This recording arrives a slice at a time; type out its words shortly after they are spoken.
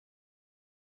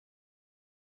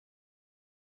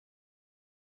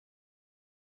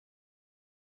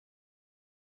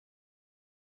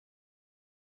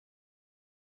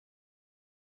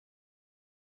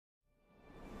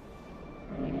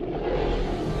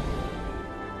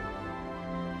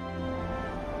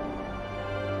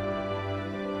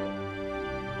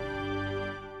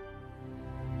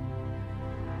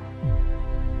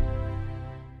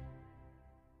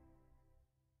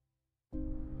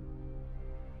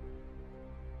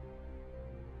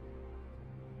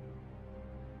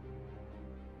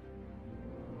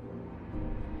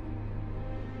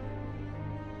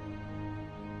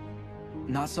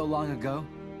Not so long ago,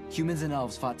 humans and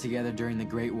elves fought together during the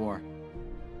Great War.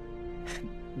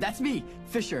 That's me,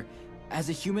 Fisher. As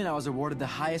a human, I was awarded the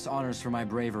highest honors for my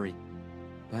bravery.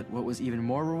 But what was even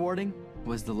more rewarding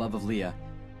was the love of Leah,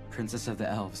 Princess of the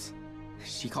Elves.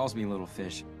 She calls me Little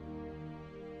Fish.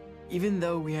 Even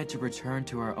though we had to return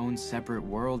to our own separate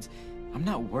worlds, I'm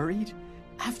not worried.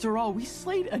 After all, we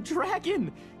slayed a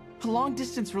dragon! A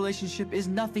long-distance relationship is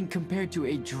nothing compared to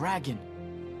a dragon,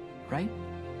 right?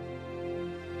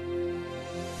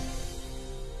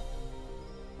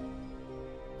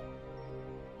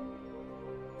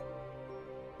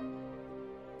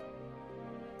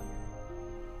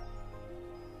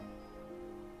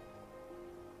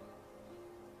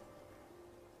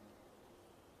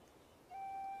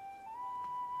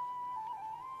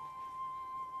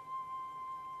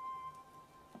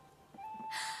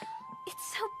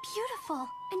 It's so beautiful,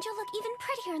 and you'll look even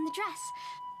prettier in the dress.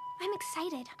 I'm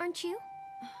excited, aren't you?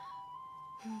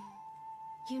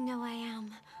 You know I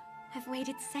am. I've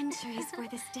waited centuries for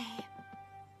this day.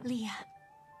 Leah,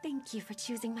 thank you for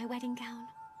choosing my wedding gown.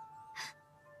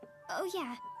 Oh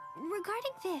yeah,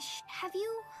 regarding Fish, have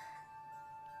you...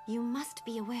 You must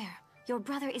be aware, your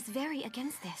brother is very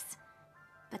against this.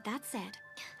 But that said,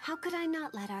 how could I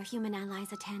not let our human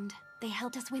allies attend? They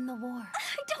helped us win the war.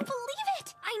 I don't believe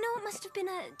it! I know it must have been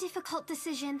a difficult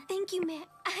decision. Thank you,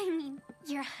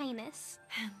 Your Highness.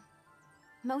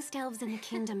 Most elves in the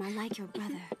kingdom are like your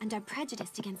brother and are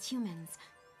prejudiced against humans.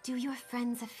 Do your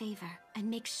friends a favor and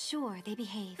make sure they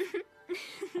behave.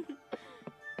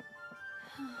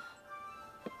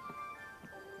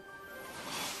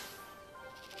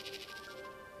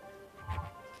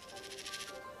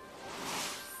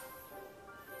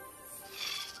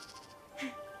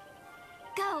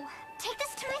 Go! Take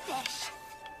this to my fish!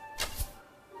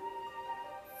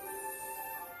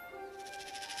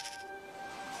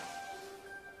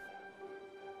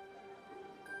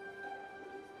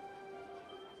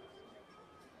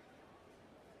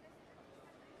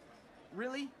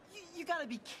 Really? You gotta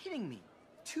be kidding me.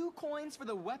 2 coins for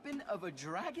the weapon of a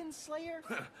dragon slayer?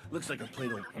 Looks like a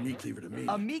plain old meat cleaver to me.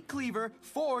 A meat cleaver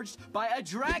forged by a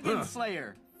dragon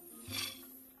slayer!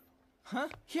 Huh?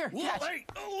 Here, Whoa, catch! hey!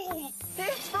 Oh!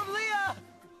 It's from Leah!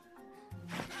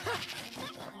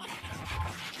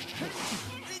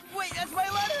 Wait, that's my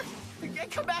letter!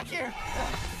 Come back here!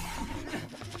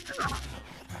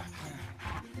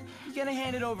 You gonna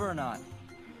hand it over or not?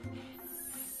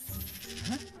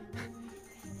 Huh?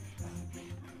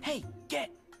 Hey, get!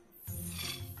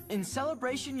 In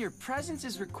celebration, your presence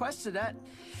is requested at...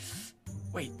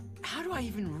 Wait, how do I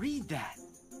even read that?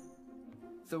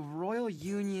 The Royal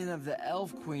Union of the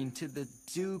Elf Queen to the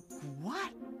Duke...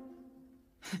 What?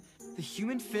 The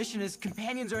human fish and his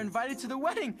companions are invited to the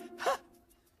wedding!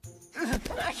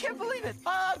 I can't believe it!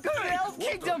 Go to the Elf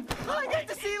Kingdom! I get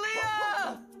to see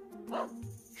Leah!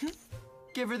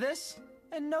 Give her this,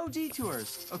 and no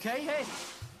detours, okay? Hey!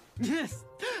 Yes!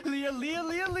 Leah, Leah,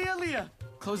 Leah, Leah, Leah!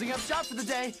 Closing up shop for the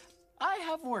day. I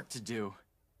have work to do.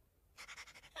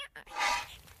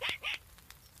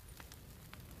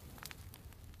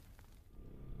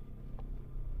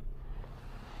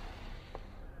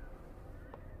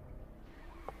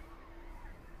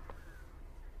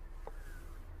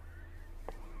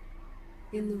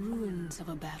 In the ruins of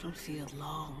a battlefield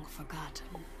long forgotten,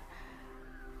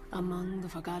 among the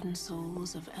forgotten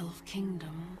souls of Elf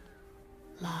Kingdom,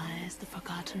 lies the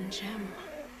forgotten gem,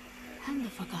 and the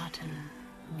forgotten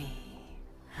me.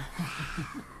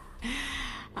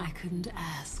 I couldn't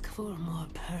ask for a more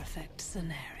perfect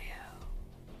scenario.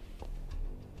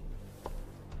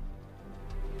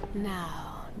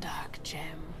 Now, Dark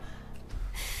Gem,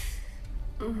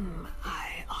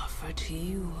 I offer to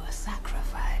you a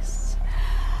sacrifice.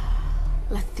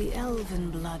 Let the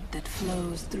elven blood that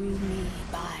flows through me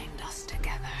bind us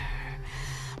together.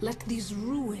 Let these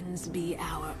ruins be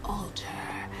our altar,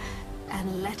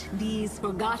 and let these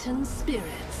forgotten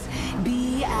spirits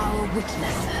be our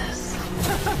witnesses.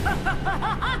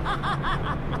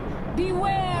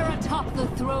 Beware atop the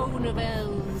throne of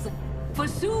elves, for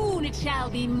soon it shall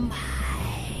be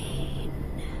mine.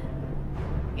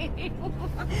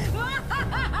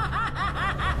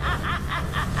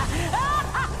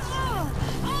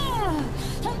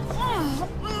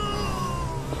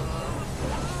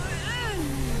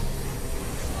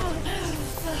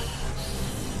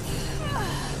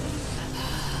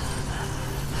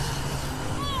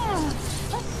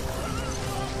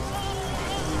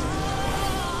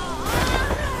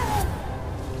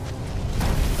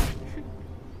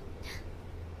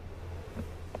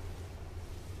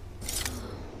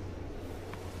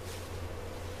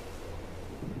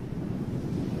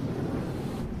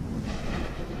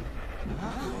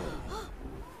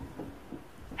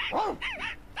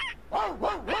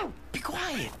 Be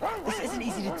quiet. This isn't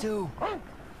easy to do. Huh?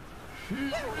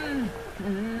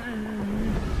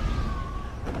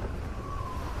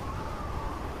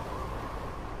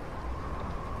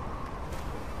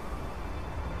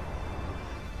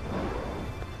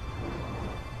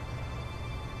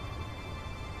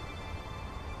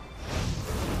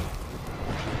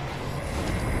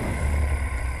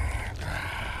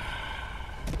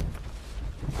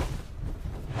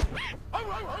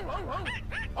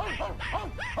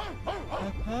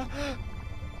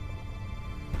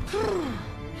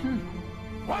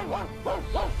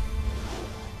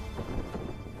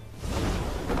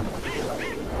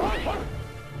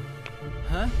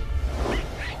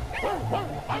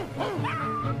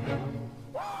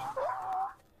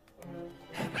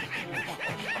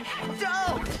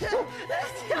 Don't!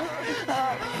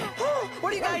 What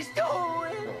are you guys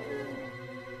doing?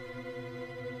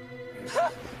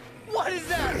 What is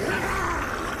that?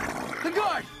 The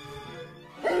guard!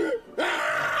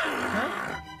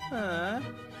 Huh?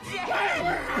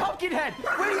 Hey! Pumpkinhead!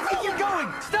 Where do you think you're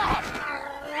going? Stop!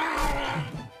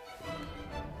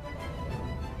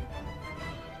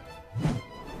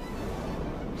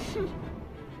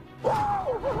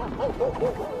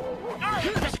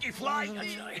 Pesky fly! You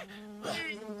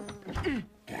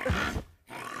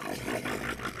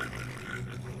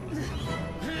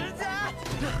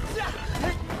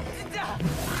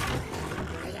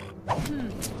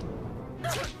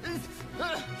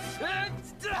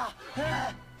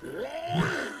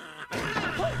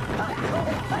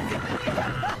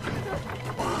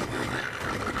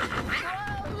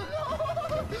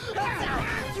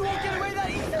won't get away that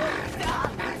easily!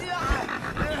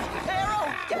 Arrow!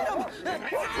 Get him!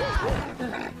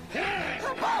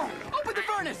 Oh! Open the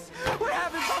furnace! We're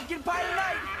having pumpkin pie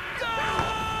tonight!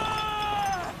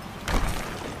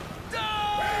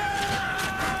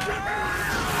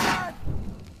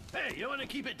 Hey, you want to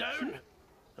keep it down?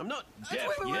 I'm not deaf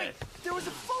Wait. yet. There was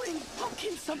a floating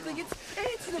pumpkin something.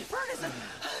 It's in the furnace.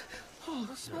 Oh,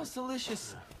 it smells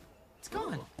delicious. It's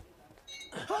gone.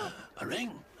 A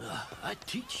ring? I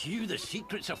teach you the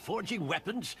secrets of forging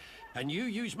weapons, and you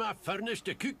use my furnace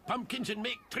to cook pumpkins and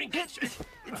make trinkets?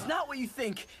 It's not what you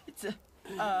think. It's a...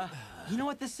 you know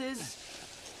what this is?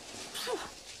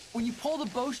 When you pull the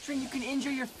bowstring, you can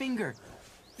injure your finger.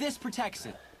 This protects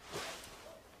it.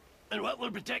 And what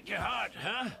will protect your heart,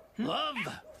 huh? Love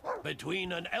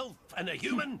between an elf and a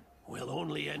human will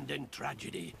only end in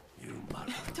tragedy, you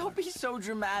mother. Don't be so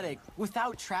dramatic.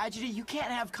 Without tragedy, you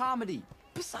can't have comedy.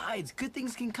 Besides, good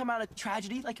things can come out of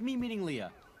tragedy, like me meeting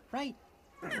Leah, right?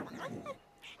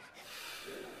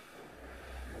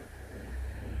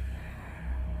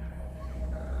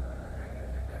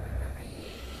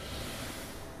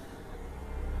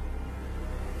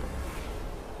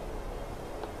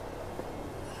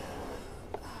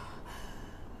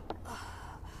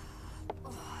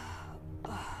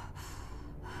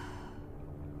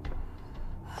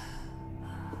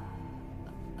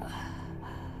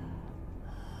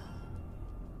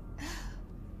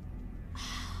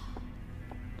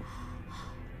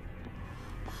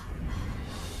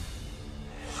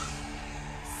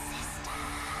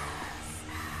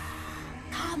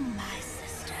 Come, my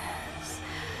sisters,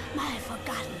 my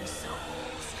forgotten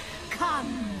souls.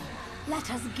 Come, let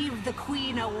us give the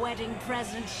Queen a wedding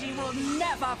present she will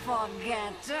never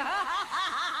forget.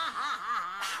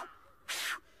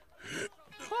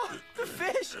 Oh, the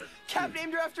fish! Cap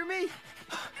named her after me.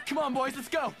 Come on, boys, let's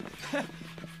go.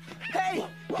 Hey!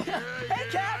 Hey,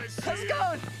 Cap! How's it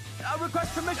going?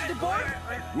 Request permission to board?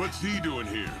 What's he doing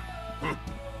here? Huh.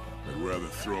 I'd rather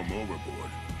throw him overboard.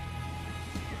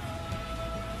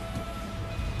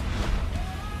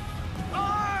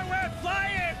 Oh, we're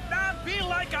flying! I feel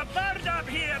like a bird up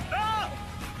here! Oh!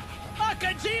 I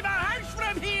can see my house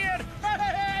from here!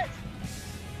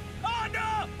 Oh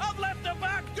no! I've left the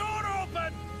back door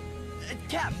open!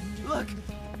 Cap, look!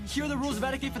 Here are the rules of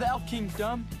etiquette for the Elf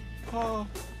Kingdom. Oh.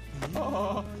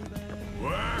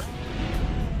 What?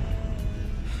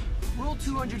 Rule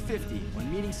 250.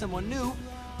 When meeting someone new,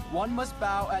 one must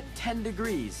bow at 10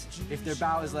 degrees. If their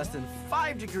bow is less than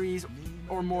 5 degrees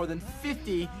or more than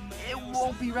 50, it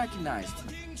won't be recognized.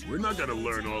 We're not gonna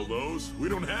learn all those. We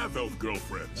don't have elf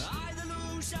girlfriends.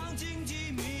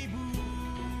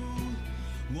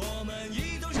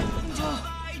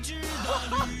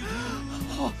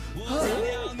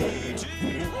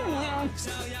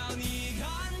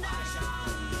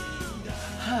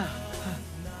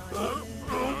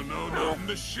 No,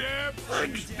 the ship!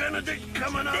 Thanks, Benedict,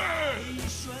 coming up!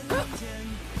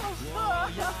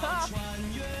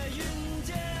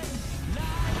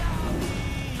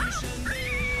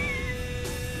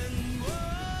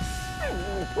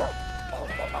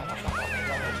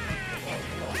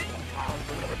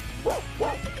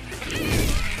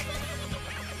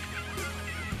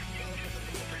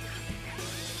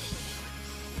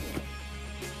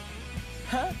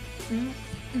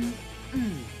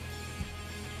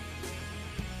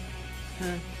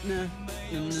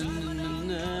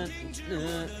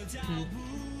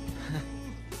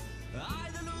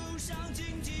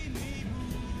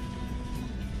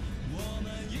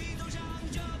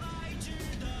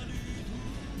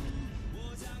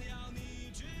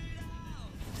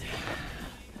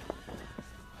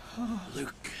 Huh?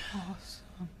 Luke,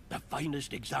 the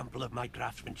finest example of my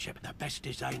craftsmanship, the best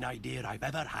design idea I've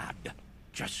ever had.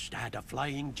 Just add a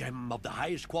flying gem of the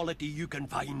highest quality you can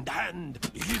find, and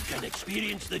you can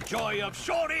experience the joy of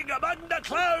soaring among the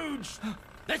clouds!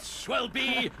 This will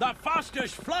be the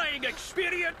fastest flying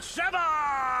experience ever!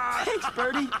 Thanks,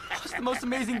 Birdie. It's the most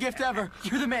amazing gift ever.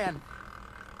 You're the man.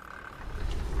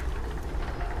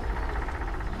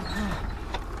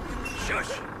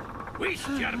 Shush! Waste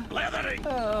your blethering!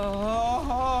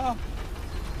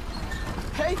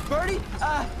 Hey, Birdie,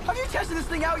 have you tested this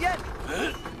thing out yet?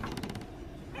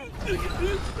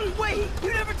 Wait,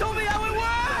 you never told me how it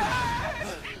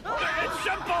works! It's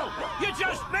simple! You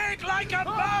just make like a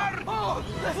bird!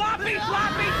 Flappy,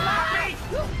 flappy, flappy!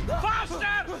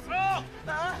 Faster! Oh.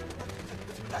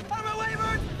 Out of my way,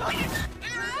 Bird!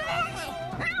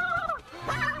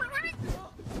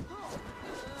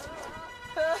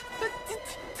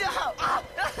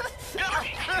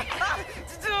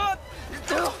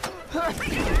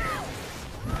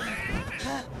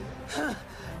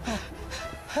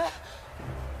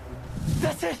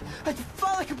 That's it! I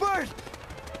fly like a bird!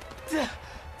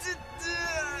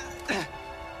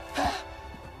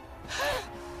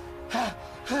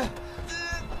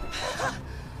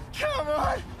 Come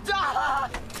on! Yeah!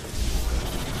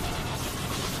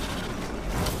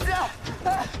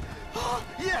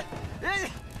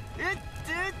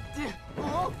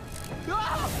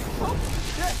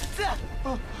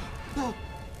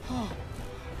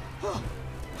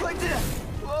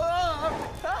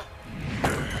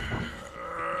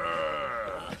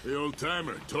 The old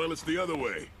timer. Toilet's the other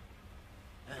way.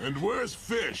 And where's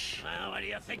Fish? Well, what do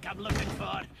you think I'm looking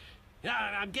for?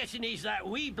 I'm guessing he's that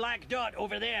wee black dot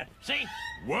over there. See?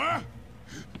 What?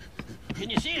 Can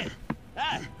you see it?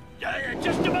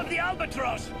 Just above the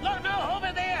albatross. Look, no,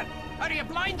 over there. Are you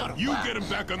blind or You get him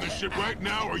back on the ship right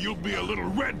now, or you'll be a little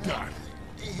red dot.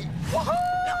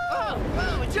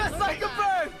 Just like a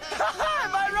bird!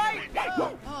 Am I right?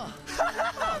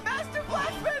 Master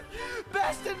Blacksmith!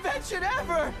 Best invention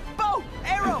ever! Bow!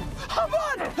 Arrow! Come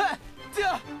on!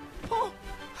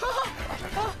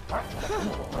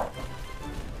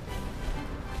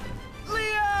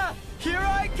 Leah! Here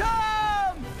I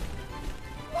come!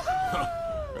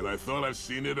 And I thought I've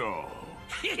seen it all.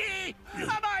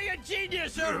 Am I a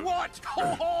genius or what?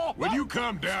 When you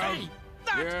calm down... Stay.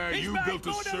 That Yeah, is you my built a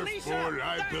Mona Lisa. surfboard, and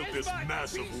I That built is this my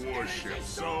massive piece warship. of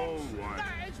So what?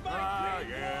 That is my great-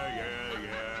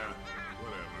 Yeah.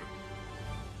 Whatever.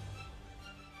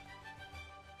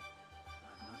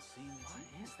 What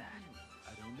is that? I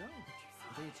don't know.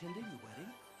 Are they attending the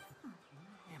wedding?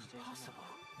 Impossible.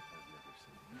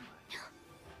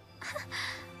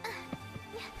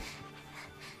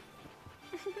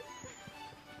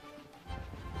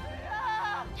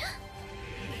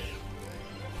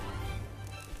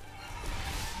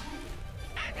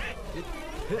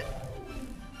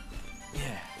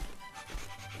 Yeah.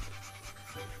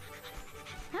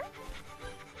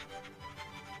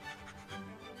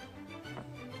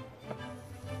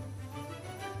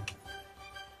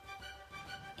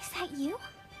 Is that you?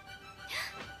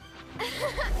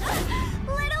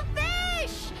 Little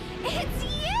fish! It's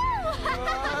you! Hang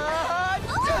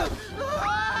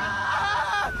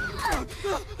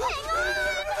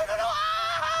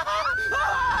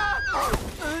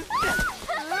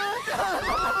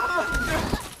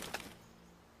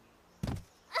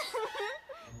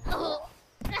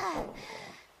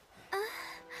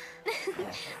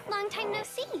Long time no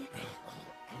see.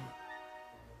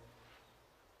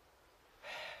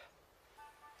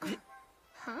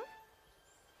 Huh?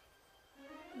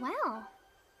 Well,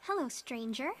 hello,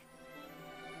 stranger.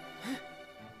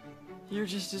 You're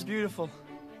just as beautiful.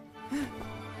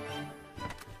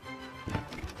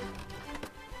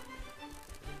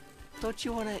 Don't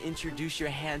you want to introduce your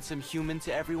handsome human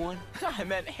to everyone? I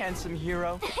meant handsome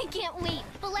hero. I can't wait,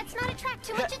 but let's not attract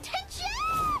too much attention!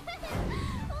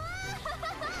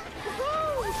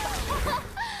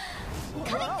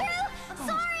 Coming through!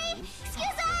 Sorry!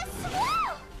 Excuse us!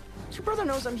 Woo! Your brother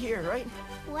knows I'm here, right?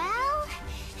 Well,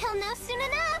 he'll know soon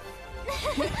enough.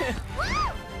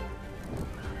 Woo!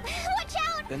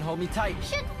 Then hold me tight.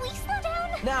 Should we slow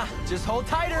down? Nah, just hold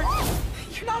tighter.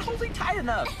 You're not holding tight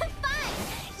enough.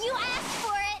 Fine. You asked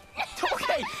for it.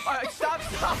 Okay, all right, stop.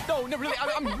 No, really,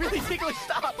 I'm really ticklish.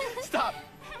 Stop.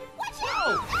 Watch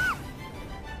Whoa. out!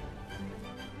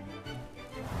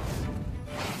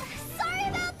 Sorry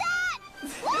about that!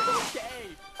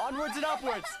 Okay, onwards and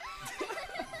upwards.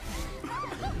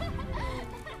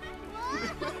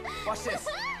 Watch this.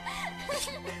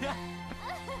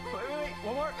 Wait,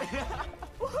 one more.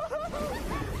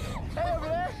 Hey, over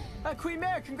there. Queen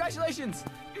Mare, congratulations.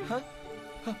 Huh?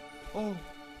 Oh.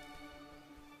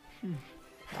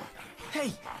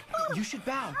 Hey, you should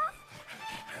bow.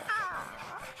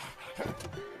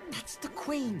 That's the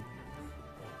queen.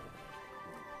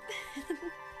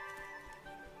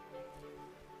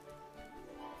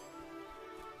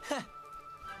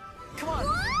 Come on.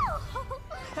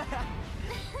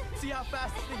 See how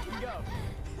fast this thing can go.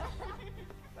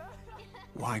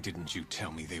 Why didn't you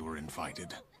tell me they were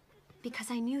invited?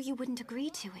 Because I knew you wouldn't agree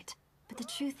to it. But the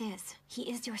truth is, he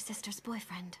is your sister's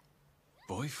boyfriend.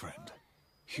 Boyfriend?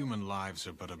 Human lives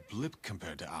are but a blip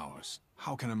compared to ours.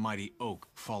 How can a mighty oak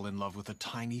fall in love with a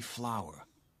tiny flower?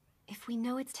 If we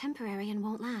know it's temporary and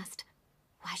won't last,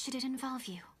 why should it involve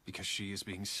you? Because she is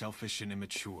being selfish and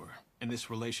immature, and this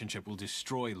relationship will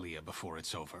destroy Leah before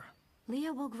it's over.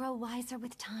 Leah will grow wiser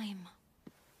with time.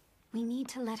 We need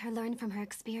to let her learn from her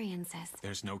experiences.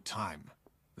 There's no time.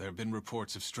 There have been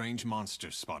reports of strange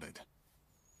monsters spotted.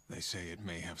 They say it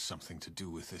may have something to do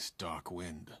with this dark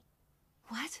wind.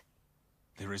 What?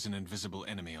 There is an invisible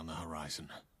enemy on the horizon.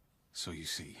 So you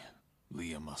see,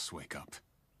 Leah must wake up.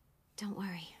 Don't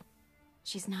worry.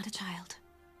 She's not a child.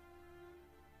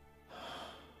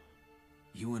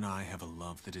 You and I have a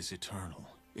love that is eternal.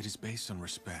 It is based on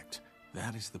respect.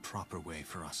 That is the proper way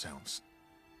for ourselves.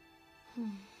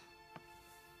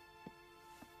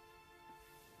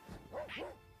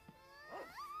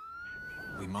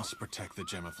 We must protect the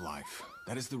Gem of Life.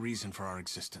 That is the reason for our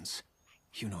existence.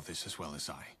 You know this as well as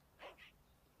I.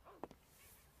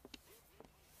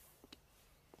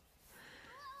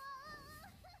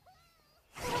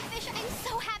 Oh, Fish, I'm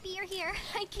so happy you're here.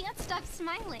 I can't stop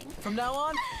smiling. From now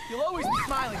on, you'll always be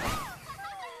smiling.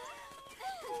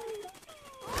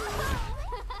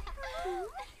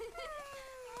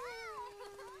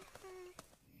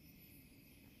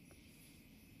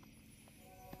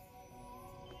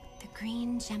 The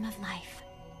green gem of life.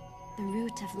 The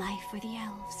root of life for the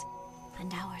elves.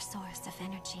 And our source of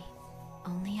energy.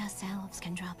 Only us elves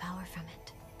can draw power from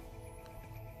it.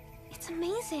 It's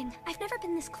amazing. I've never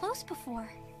been this close before.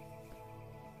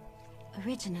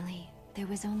 Originally, there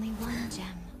was only one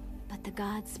gem, but the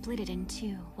gods split it in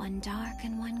two, one dark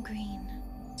and one green,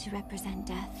 to represent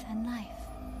death and life,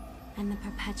 and the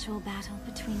perpetual battle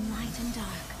between light and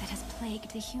dark that has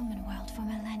plagued the human world for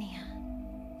millennia.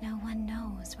 No one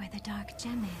knows where the dark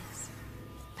gem is,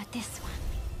 but this one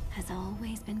has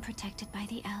always been protected by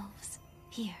the elves.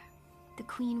 Here, the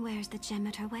queen wears the gem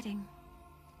at her wedding.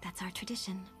 That's our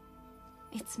tradition.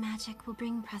 Its magic will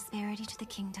bring prosperity to the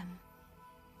kingdom.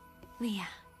 Leah,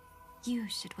 you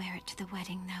should wear it to the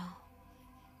wedding, though.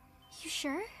 You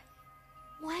sure?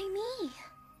 Why me?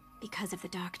 Because of the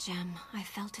dark gem, I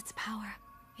felt its power.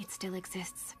 It still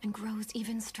exists and grows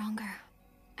even stronger.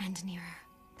 And nearer.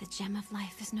 The gem of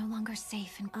life is no longer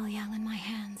safe in Alyal in my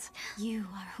hands. You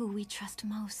are who we trust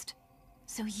most.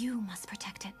 So you must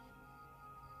protect it.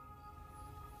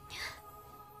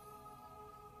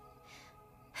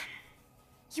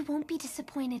 You won't be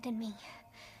disappointed in me.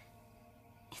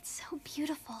 It's so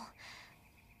beautiful.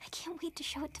 I can't wait to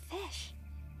show it to Fish.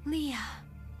 Leah.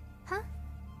 Huh?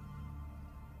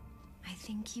 I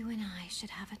think you and I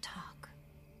should have a talk.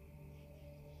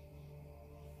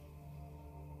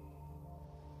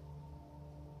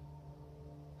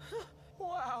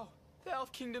 Wow, the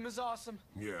Elf Kingdom is awesome.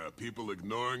 Yeah, people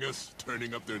ignoring us,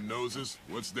 turning up their noses.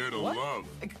 What's there to What? love?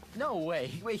 No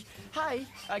way. Wait, hi.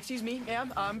 Excuse me,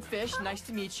 ma'am. I'm Fish. Nice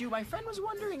to meet you. My friend was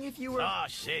wondering if you were... Ah,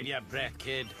 save your breath,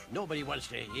 kid. Nobody wants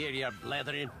to hear your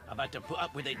blethering about to put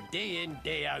up with it day in,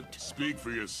 day out. Speak for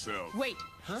yourself. Wait,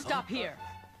 stop here.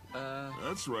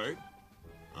 That's right.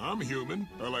 I'm human.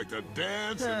 I like to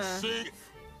dance and sing.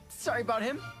 Sorry about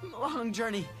him. Long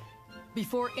journey.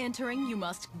 Before entering, you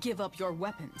must give up your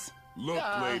weapons. Look,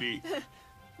 lady.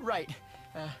 Right.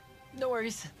 No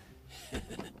worries.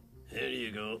 There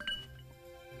you go.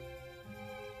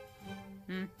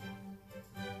 Here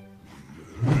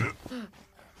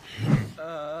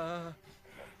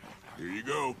you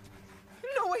go.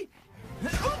 No, wait.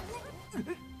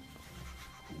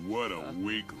 What a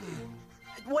weakling.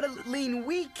 What a lean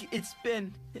week it's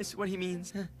been, is what he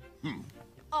means.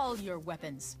 all your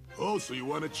weapons. Oh, so you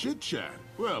want to chit-chat?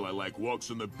 Well, I like walks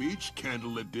on the beach,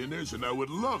 candlelit dinners, and I would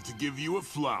love to give you a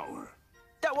flower.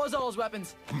 That was all his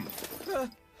weapons. Well,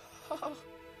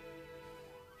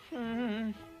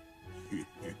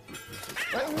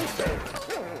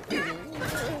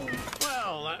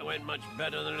 that went much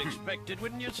better than expected,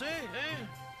 wouldn't you say, eh?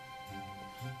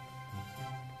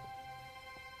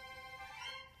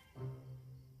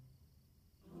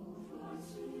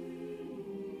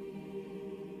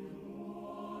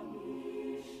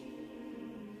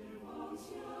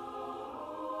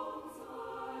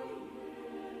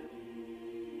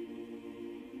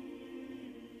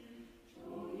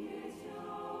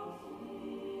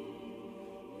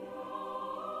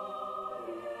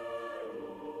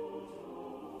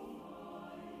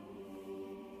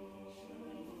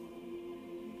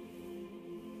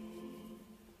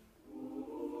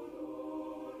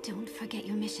 Don't forget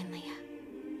your mission, Leah.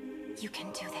 You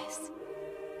can do this.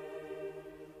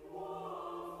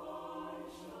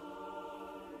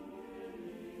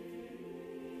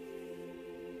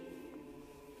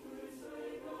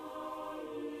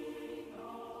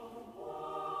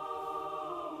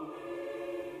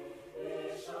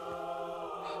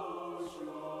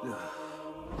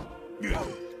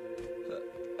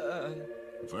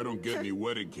 If I don't get any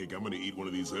wedding cake, I'm gonna eat one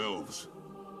of these elves.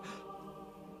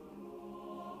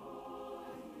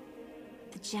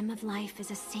 The Gem of Life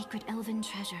is a sacred elven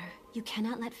treasure. You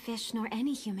cannot let fish nor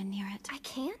any human near it. I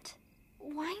can't?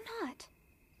 Why not?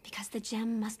 Because the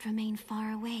gem must remain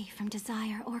far away from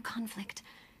desire or conflict.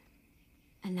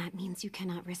 And that means you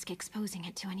cannot risk exposing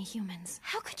it to any humans.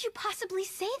 How could you possibly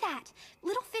say that?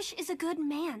 Littlefish is a good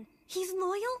man. He's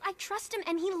loyal, I trust him,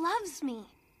 and he loves me.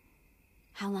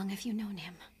 How long have you known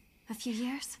him? A few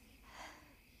years?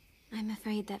 I'm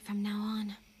afraid that from now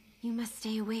on, you must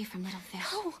stay away from Littlefish.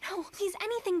 No, no, please,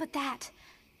 anything but that.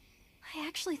 I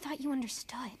actually thought you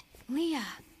understood. Leah,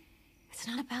 it's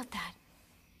not about that.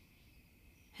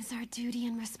 It's our duty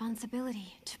and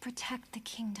responsibility to protect the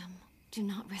kingdom. Do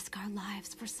not risk our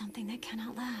lives for something that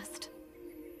cannot last.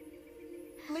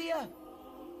 Leah!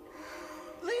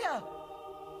 Leah!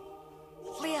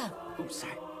 Leah! Oh,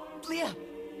 sorry. Leah!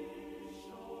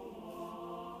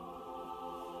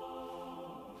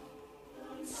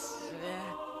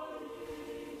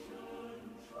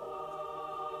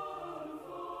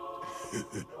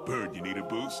 Bird, you need a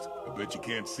boost? I bet you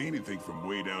can't see anything from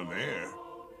way down there.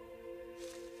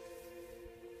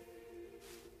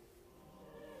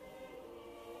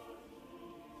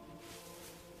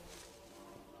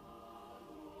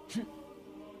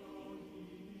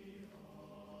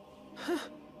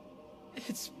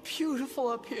 It's beautiful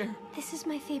up here. This is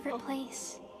my favorite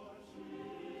place.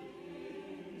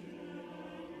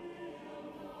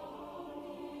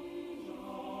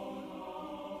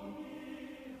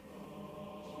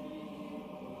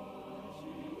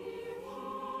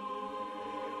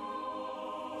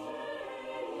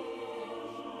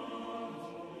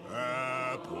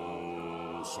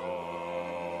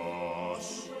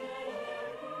 Applesauce.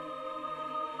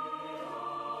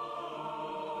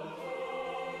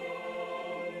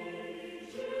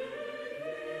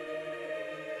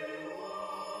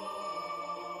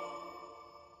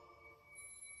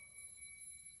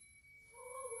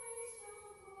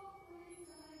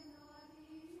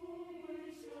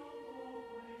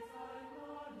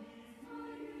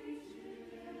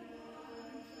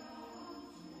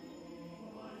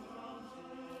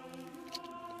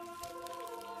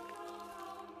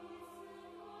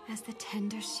 As the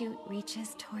tender shoot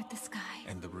reaches toward the sky,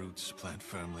 And the roots plant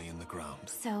firmly in the ground,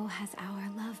 so has our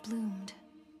love bloomed.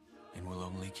 and will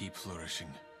only keep flourishing.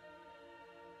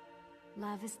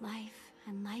 Love is life,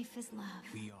 and life is love.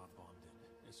 We are bonded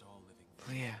as all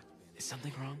living Leah, is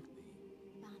something wrong?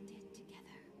 Bonded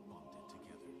together. bonded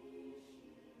together.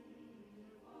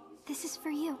 This is for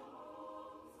you.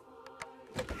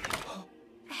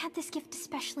 I had this gift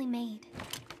especially made.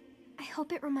 I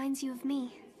hope it reminds you of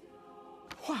me.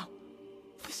 Wow,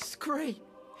 this is great.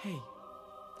 Hey,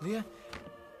 Leah,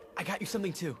 I got you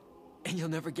something too. And you'll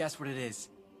never guess what it is.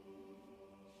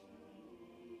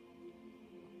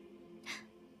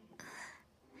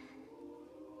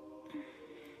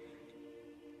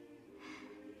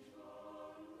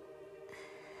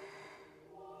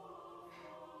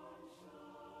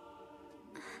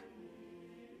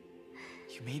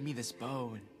 You made me this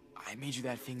bow, and I made you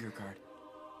that finger guard.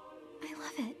 I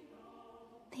love it.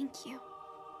 Thank you.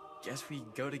 Guess we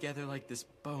go together like this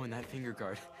bow and that finger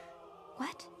guard.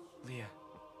 What? Leah,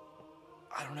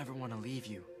 I don't ever want to leave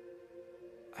you.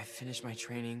 I finished my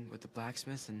training with the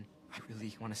blacksmith, and I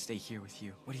really want to stay here with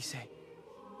you. What do you say?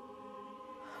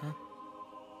 Huh?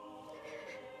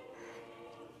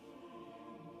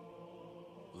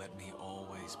 let me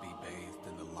always be bathed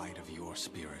in the light of your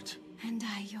spirit. And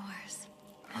I yours.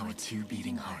 Our two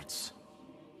beating hearts.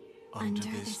 Under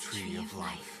this tree of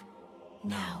life,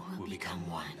 now will become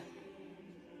one.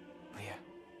 Leah,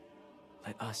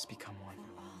 let us become one.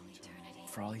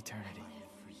 For all eternity.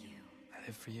 I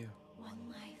live for you. One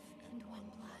life and one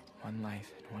blood. One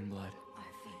life and one blood. Our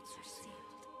fates are sealed.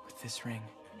 With this ring,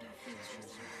 And our fates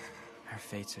are sealed. our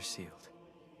fates are sealed.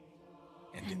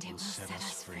 And it will set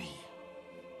us free.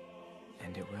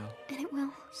 And it will And it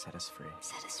will set us free.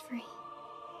 set us free.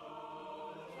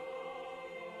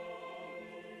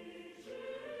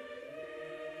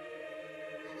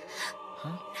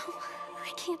 Huh? No,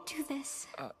 I can't do this.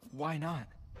 Why not?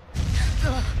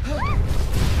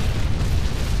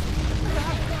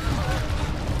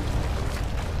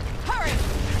 Hurry!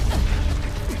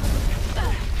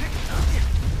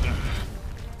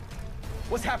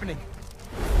 What's happening?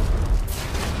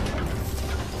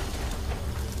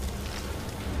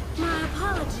 My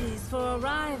apologies for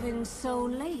arriving so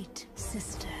late,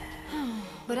 sister.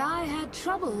 But I had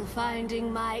trouble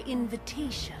finding my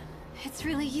invitation. It's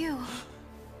really you.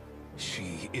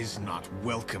 She is not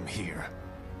welcome here.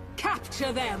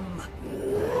 Capture them!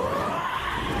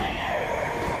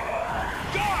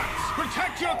 Guards!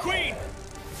 Protect your queen!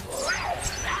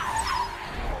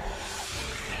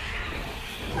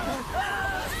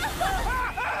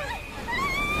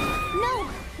 No!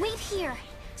 Wait here!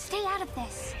 Stay out of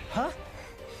this! Huh?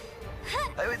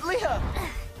 Leah!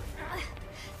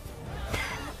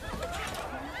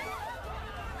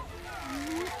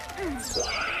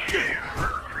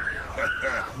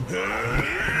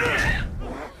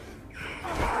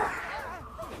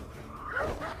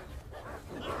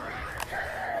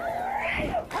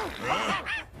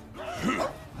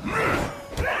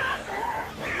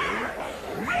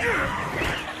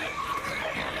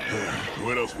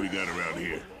 What else we got around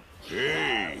here?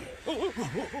 Hey!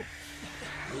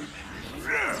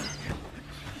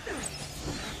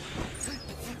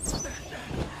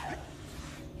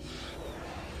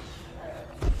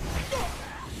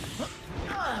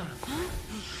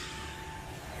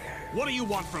 What do you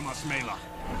want from us, Mela?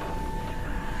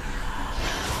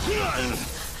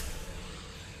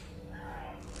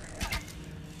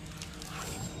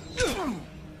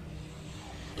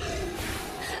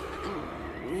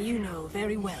 You know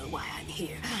very well why I'm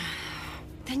here.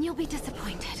 Then you'll be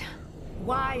disappointed.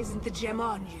 Why isn't the gem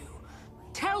on you?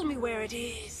 Tell me where it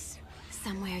is.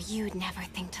 Somewhere you'd never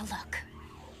think to look.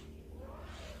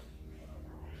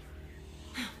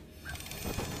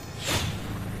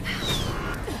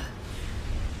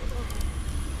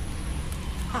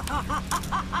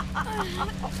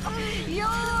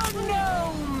 You're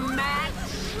no match!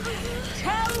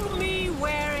 Tell me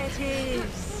where it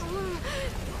is!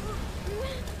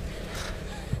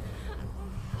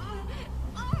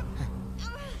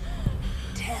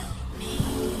 Tell me.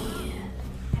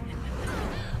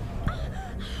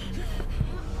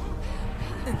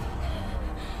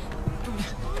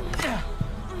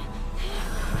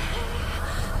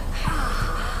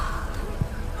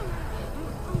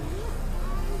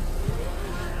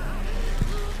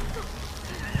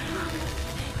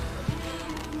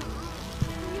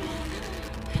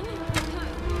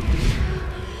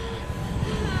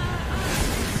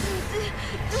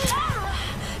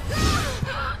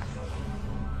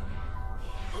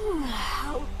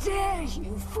 How dare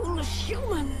you, foolish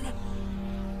human!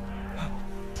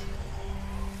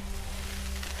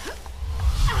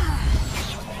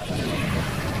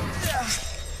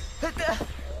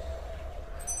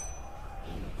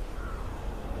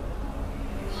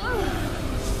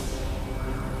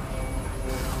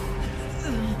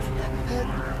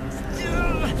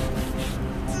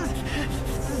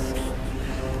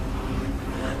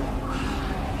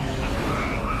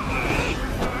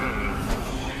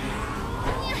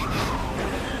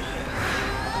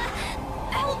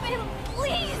 Help him,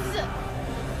 please!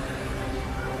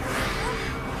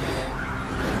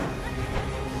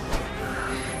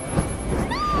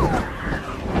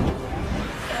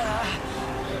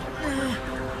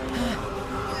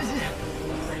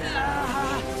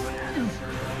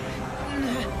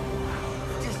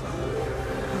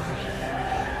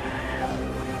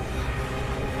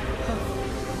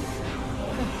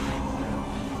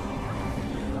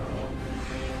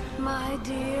 My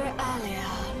dear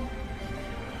Alian,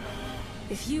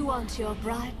 if you want your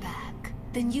bride back,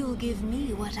 then you'll give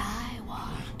me what I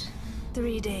want.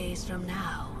 3 days from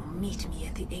now, meet me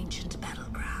at the ancient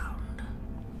battleground.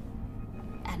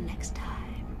 And next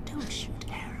time, don't shoot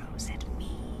arrows at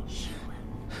me, human.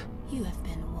 You have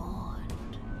been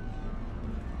warned.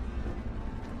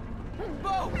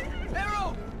 Bow!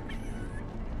 Arrow!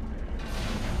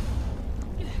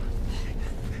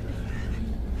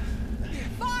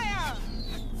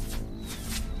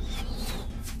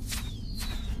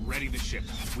 ship.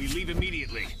 We leave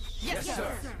immediately. Yes,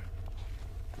 sir.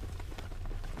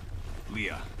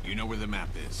 Leah, you know where the map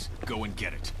is. Go and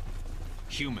get it.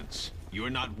 Humans, you're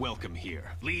not welcome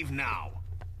here. Leave now!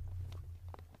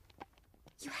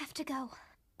 You have to go.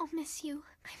 I'll miss you.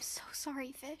 I'm so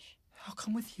sorry, Fish. I'll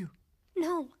come with you.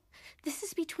 No, this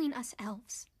is between us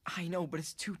elves. I know, but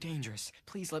it's too dangerous.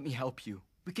 Please let me help you.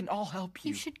 We can all help you.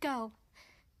 You should go.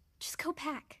 Just go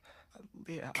pack.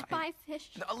 Leah, Goodbye,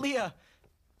 Fish. No, Leah!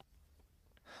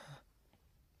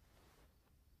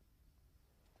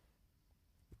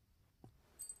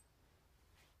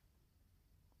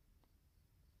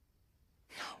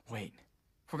 Wait.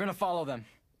 We're gonna follow them.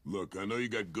 Look, I know you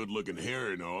got good-looking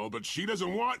hair and all, but she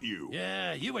doesn't want you.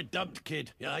 Yeah, you were dumped,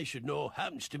 kid. Yeah, I should know.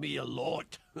 Happens to me a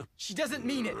lot. She doesn't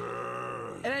mean it.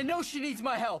 And I know she needs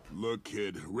my help. Look,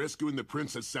 kid, rescuing the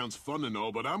princess sounds fun and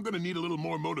all, but I'm gonna need a little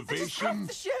more I just motivation. crashed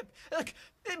the ship. Look,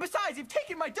 besides, you've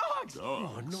taken my dogs.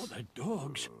 Oh, not the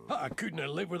dogs. I couldn't have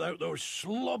lived without those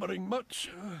slobbering mutts.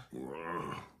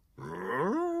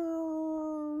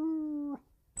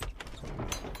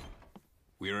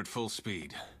 We are at full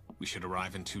speed. We should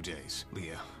arrive in 2 days.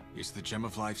 Leah, is the Gem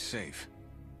of Life safe?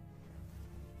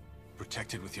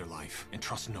 Protect it with your life, and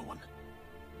trust no one.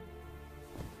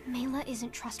 Mela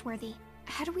isn't trustworthy.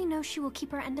 How do we know she will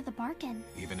keep her end of the bargain?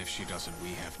 Even if she doesn't, we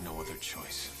have no other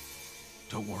choice.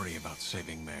 Don't worry about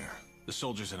saving Mare. The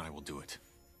soldiers and I will do it.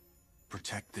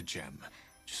 Protect the gem.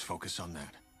 Just focus on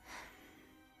that.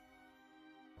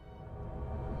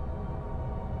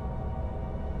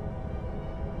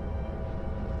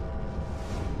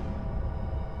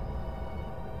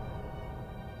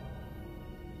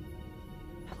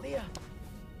 Leah,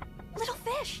 Little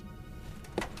Fish!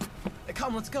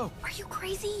 come, let's go. Are you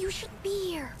crazy? You shouldn't be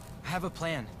here. I have a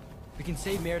plan. We can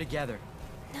save Mare together.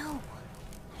 No,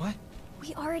 What?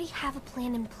 we already have a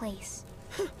plan in place.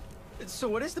 So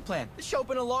what is the plan? Show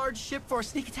up in a large ship for a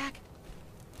sneak attack?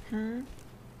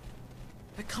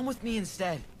 But come with me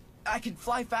instead. I can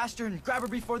fly faster and grab her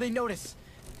before they notice.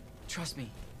 Trust me,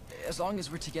 as long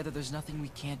as we're together, there's nothing we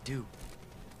can't do.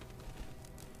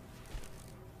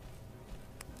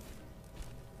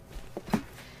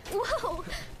 Whoa!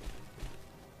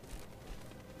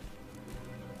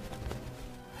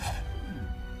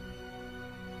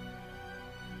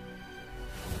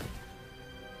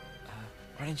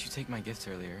 Why didn't you take my gifts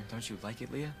earlier? Don't you like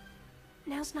it, Leah?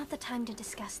 Now's not the time to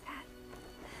discuss that.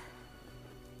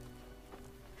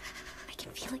 I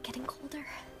can feel it getting colder.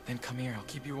 Then come here, I'll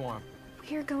keep you warm.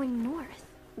 We're going north.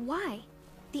 Why?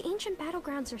 The ancient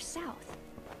battlegrounds are south.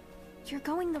 You're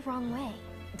going the wrong way.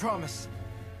 Promise.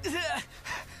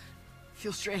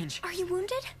 Feel strange. Are you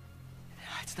wounded?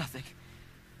 It's nothing.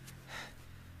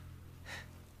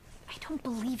 I don't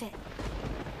believe it.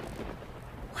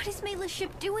 What is Mela's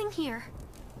ship doing here?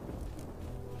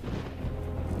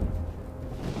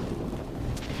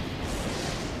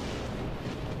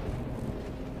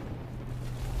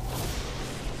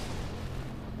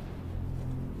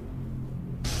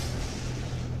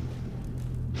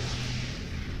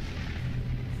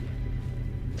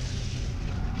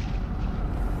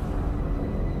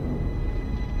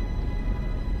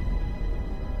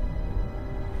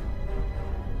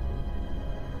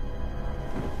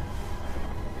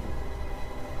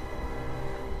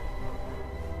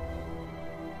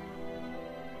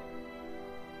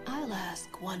 I'll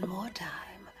ask one more time.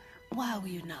 Why were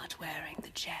you not wearing the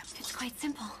gem? It's quite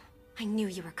simple. I knew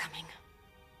you were coming.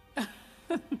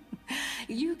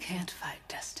 You can't fight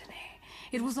destiny.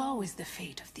 It was always the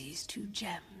fate of these two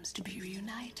gems to be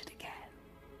reunited again.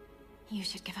 You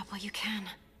should give up while you can.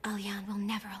 Alyan will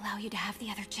never allow you to have the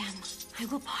other gem. I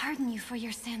will pardon you for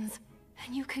your sins,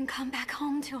 and you can come back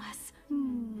home to us.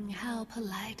 How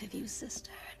polite of you,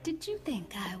 sister. Did you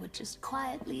think I would just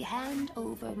quietly hand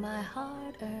over my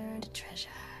hard-earned treasure?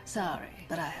 Sorry,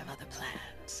 but I have other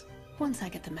plans. Once I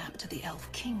get the map to the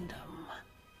Elf Kingdom,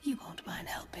 you won't mind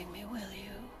helping me, will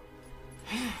you?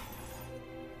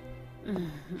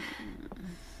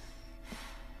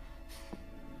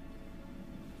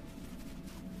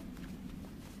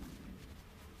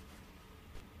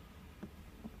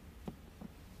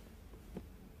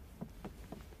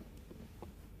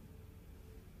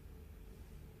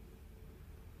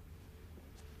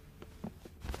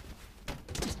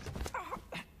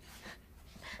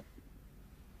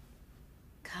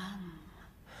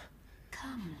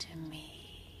 Come to me.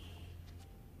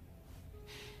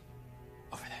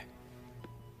 Over there.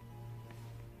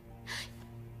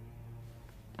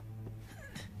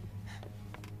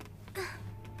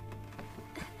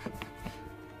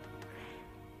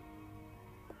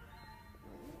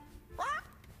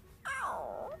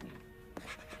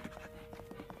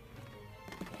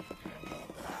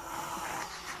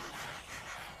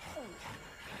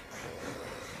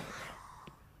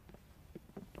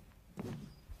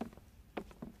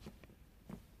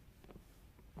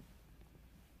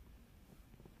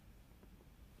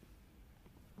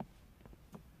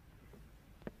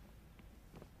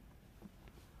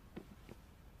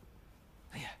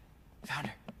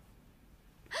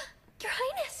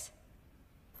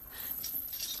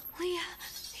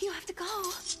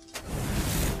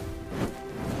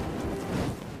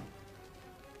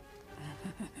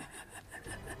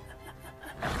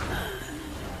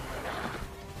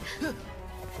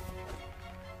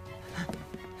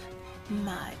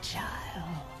 My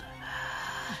child,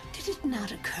 did it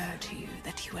not occur to you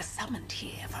that you were summoned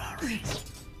here for a reason?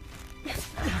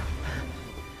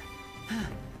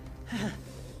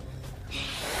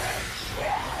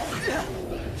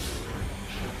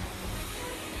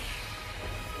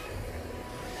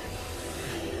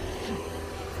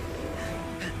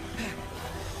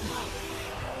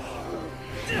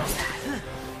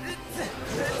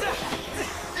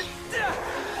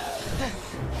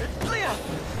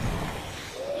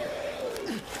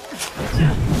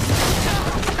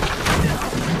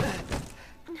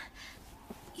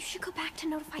 You should go back to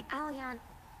notify Allian.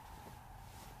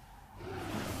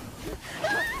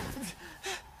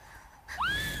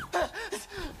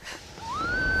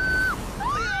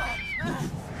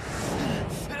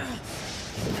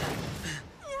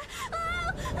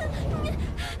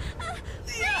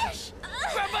 Fish!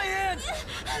 Grab my hand!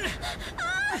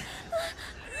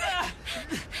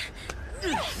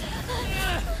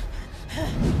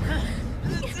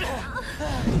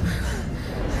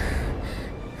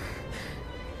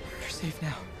 You're safe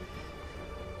now.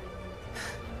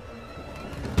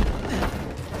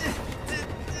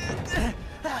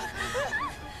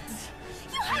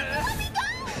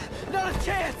 Not a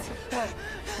chance!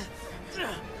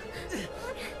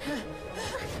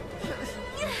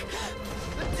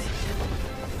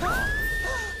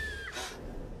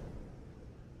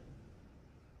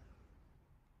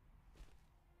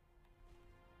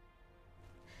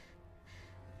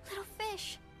 Little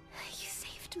fish, you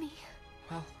saved me.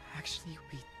 Well, actually,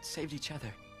 we saved each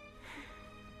other.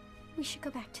 We should go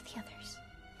back to the others.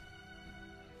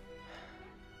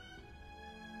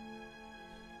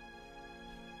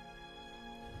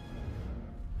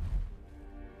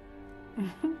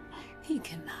 He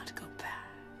cannot go back.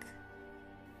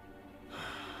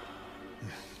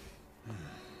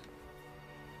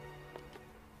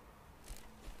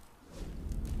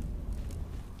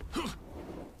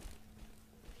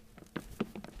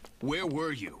 Where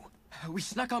were you? We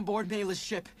snuck on board Mayla's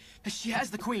ship. She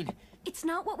has the queen. It's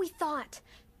not what we thought.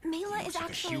 Mayla is Looks like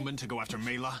actually... a human to go after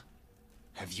Mayla?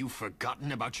 Have you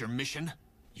forgotten about your mission?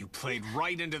 You played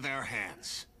right into their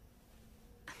hands.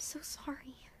 I'm so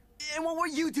sorry. And what were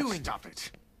you doing? Stop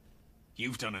it.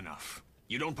 You've done enough.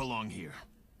 You don't belong here.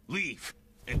 Leave,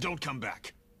 and don't come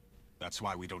back. That's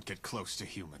why we don't get close to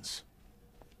humans.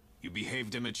 You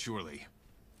behaved immaturely.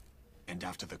 And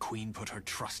after the Queen put her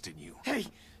trust in you. Hey,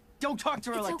 don't talk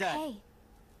to her like that. It's okay.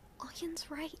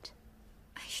 Alyan's right.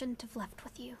 I shouldn't have left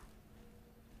with you.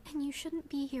 And you shouldn't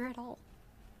be here at all.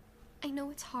 I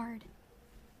know it's hard.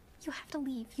 You have to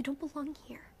leave. You don't belong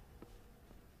here.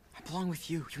 I belong with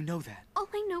you. You know that. All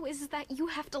I know is that you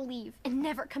have to leave and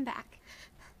never come back.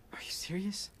 Are you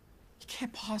serious? You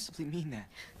can't possibly mean that.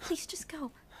 Please just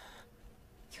go.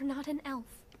 You're not an elf.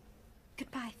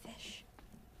 Goodbye, fish.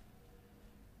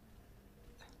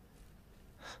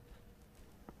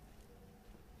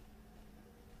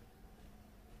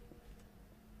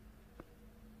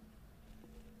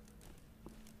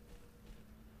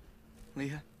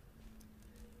 Leah,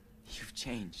 you've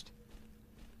changed.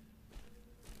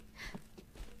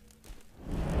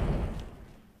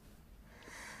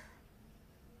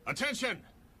 Attention!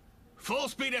 Full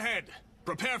speed ahead!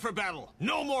 Prepare for battle!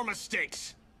 No more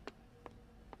mistakes!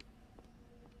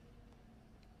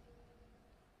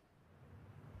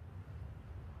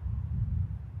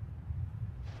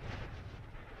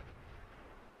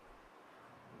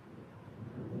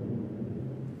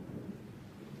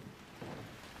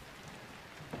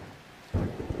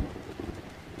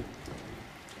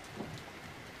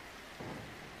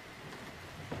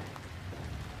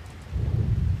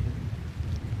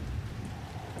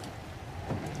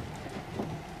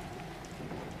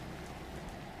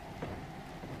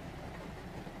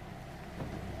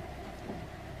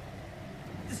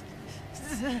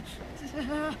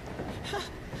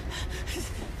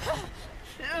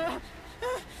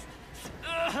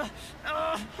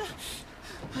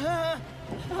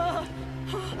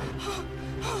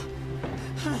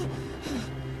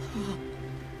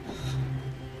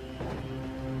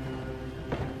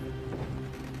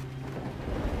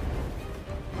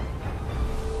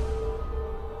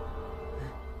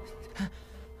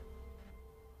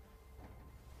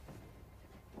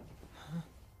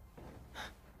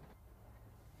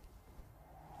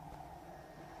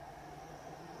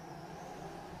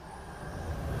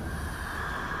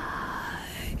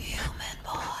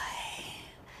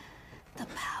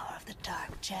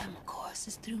 Gem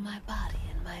courses through my body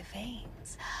and my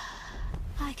veins.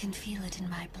 I can feel it in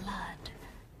my blood,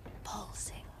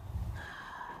 pulsing.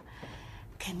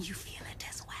 Can you feel it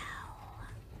as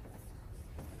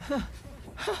well? Come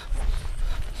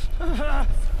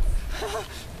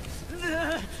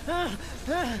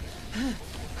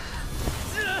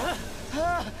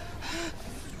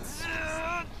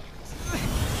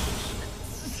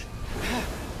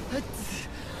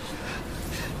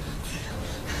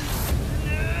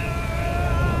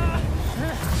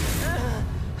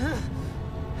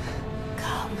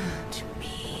to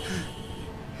me.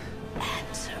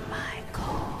 Answer my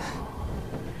call.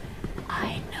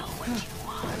 I know what you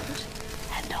want,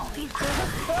 and only I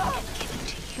can give it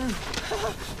to you.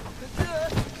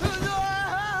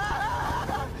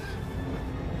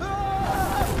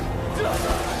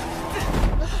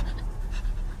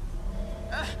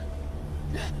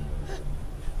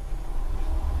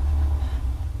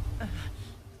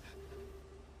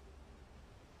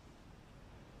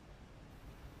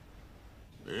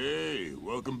 Hey,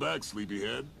 welcome back,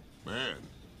 sleepyhead. Man,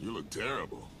 you look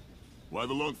terrible. Why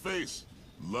the long face?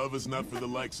 Love is not for the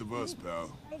likes of us,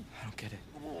 pal. I don't get it.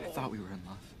 I thought we were in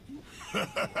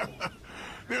love.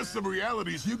 There's some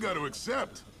realities you gotta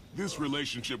accept. This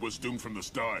relationship was doomed from the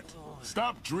start.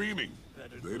 Stop dreaming.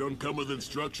 They don't come with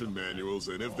instruction manuals,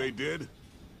 and if they did,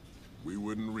 we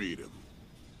wouldn't read them.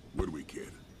 Would we,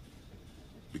 kid?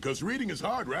 Because reading is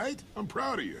hard, right? I'm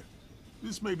proud of you.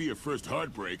 This may be your first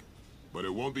heartbreak, but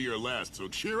it won't be your last, so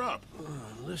cheer up.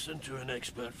 Listen to an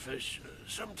expert, Fish.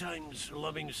 Sometimes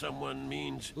loving someone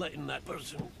means letting that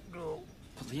person go.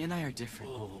 But Lee and I are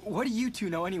different. What do you two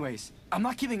know anyways? I'm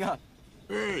not giving up.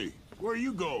 Hey, where are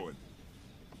you going?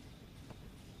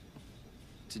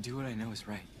 To do what I know is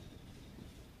right.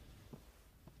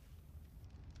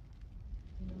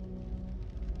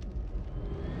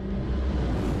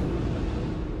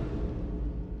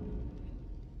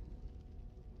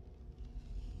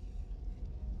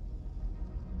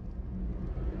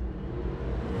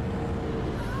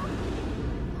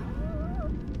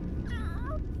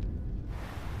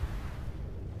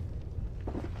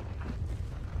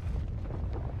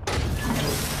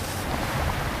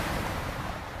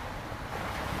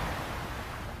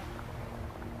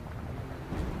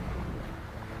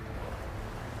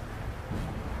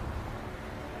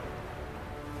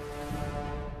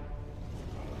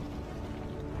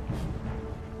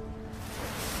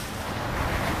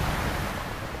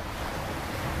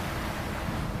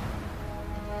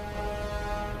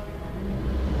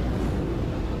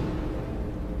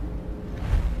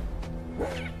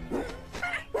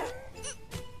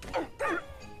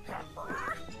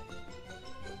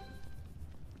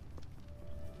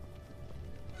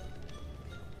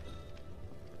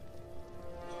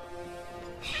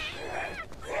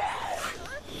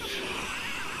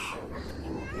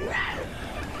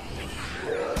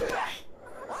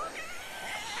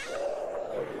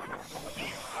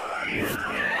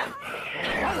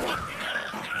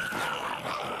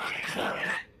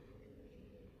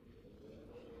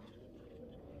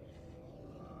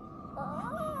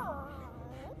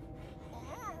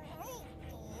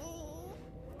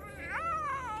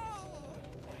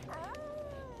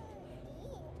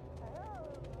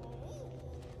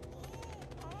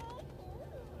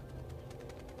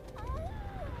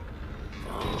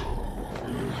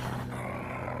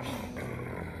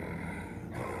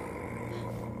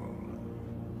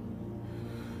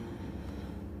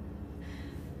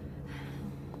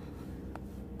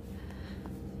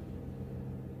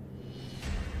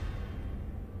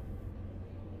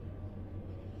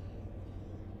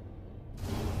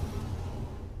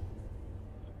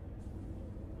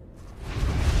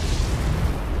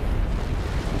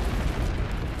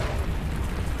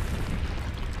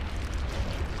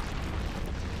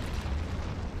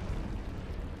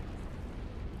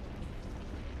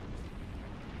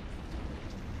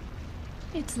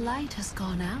 Its light has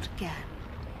gone out again.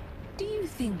 Do you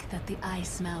think that the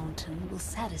Ice Mountain will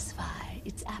satisfy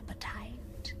its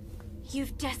appetite?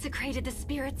 You've desecrated the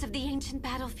spirits of the ancient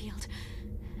battlefield.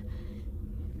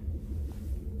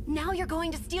 Now you're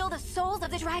going to steal the souls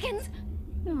of the dragons?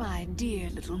 My dear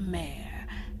little mare,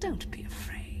 don't be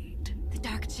afraid. The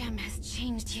Dark Gem has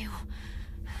changed you.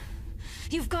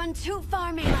 You've gone too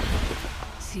far, Mela.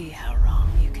 See how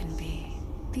wrong you can be.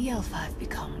 The elf I've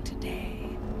become today.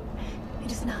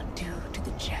 It is not due to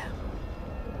the gem.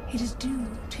 It is due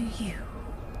to you.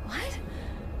 What?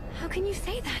 How can you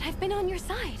say that? I've been on your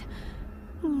side.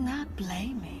 Not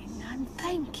blaming. I'm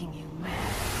thanking you, mare.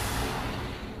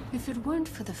 If it weren't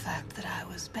for the fact that I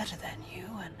was better than you,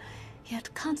 and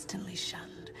yet constantly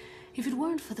shunned, if it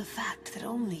weren't for the fact that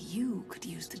only you could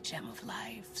use the Gem of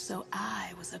Life, so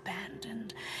I was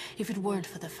abandoned, if it weren't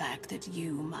for the fact that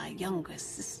you, my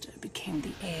youngest sister, became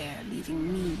the heir,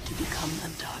 leaving me to become a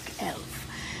dark elf,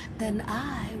 then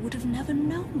I would have never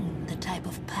known the type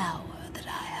of power that I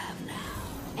have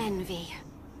now. Envy.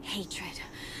 Hatred.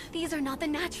 These are not the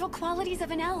natural qualities of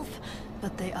an elf.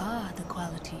 But they are the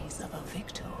qualities of a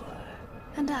victor.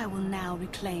 And I will now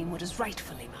reclaim what is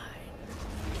rightfully mine.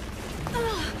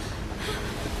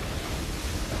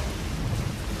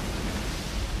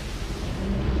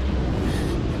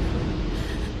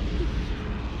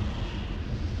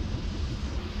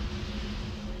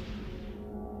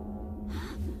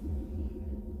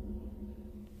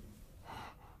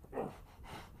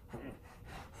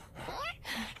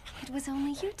 It was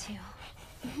only you two.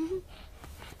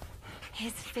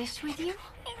 Is Fish with you?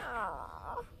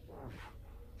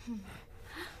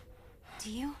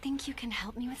 Do you think you can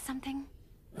help me with something?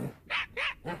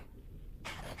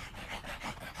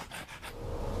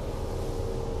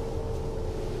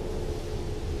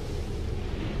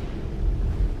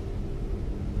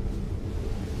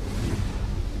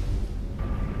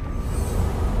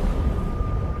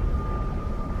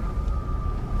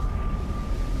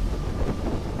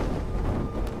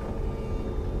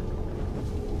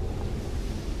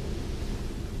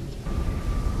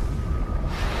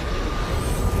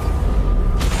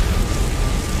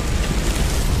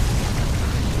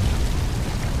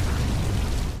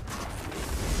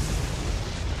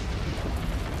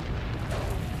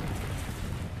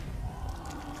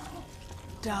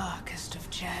 Darkest of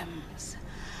gems,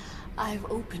 I've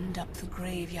opened up the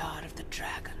graveyard of the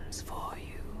dragons for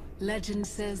you. Legend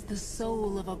says the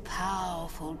soul of a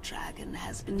powerful dragon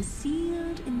has been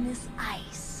sealed in this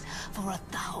ice for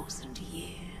 1,000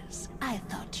 years. I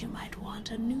thought you might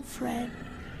want a new friend.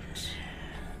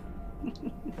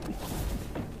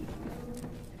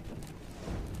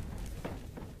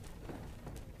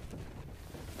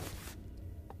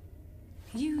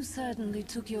 You certainly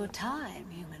took your time,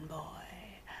 human boy.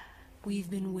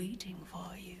 We've been waiting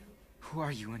for you. Who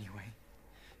are you anyway?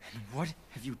 And what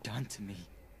have you done to me?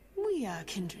 We are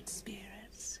kindred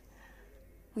spirits.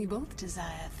 We both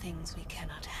desire things we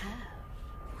cannot have.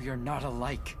 We are not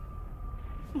alike.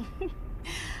 Oh,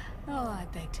 I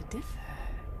beg to differ.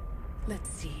 Let's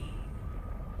see.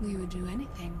 We would do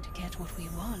anything to get what we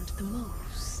want the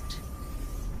most.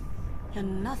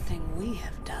 And nothing we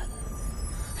have done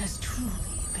has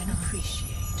truly been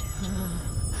appreciated.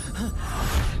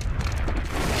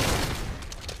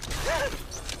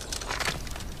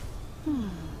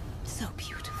 So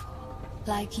beautiful.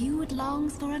 Like you, it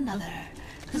longs for another.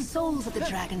 The souls of the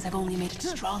dragons have only made it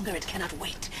stronger. It cannot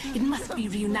wait. It must be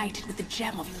reunited with the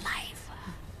gem of life.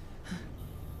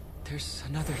 There's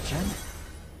another gem?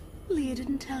 Leah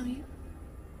didn't tell you?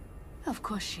 Of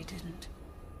course she didn't.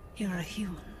 You're a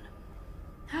human.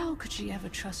 How could she ever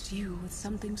trust you with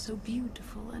something so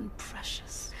beautiful and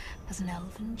precious as an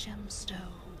elven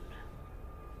gemstone?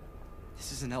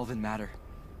 This is an elven matter.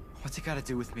 What's it got to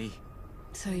do with me?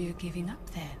 So you're giving up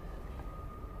then?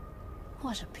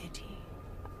 What a pity.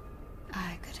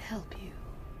 I could help you.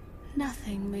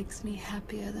 Nothing makes me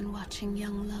happier than watching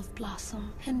young love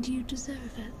blossom, and you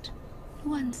deserve it.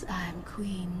 Once I'm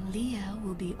queen, Leah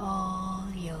will be all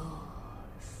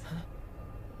yours. Huh?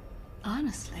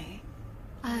 Honestly,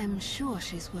 I'm sure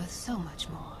she's worth so much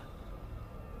more.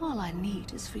 All I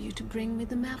need is for you to bring me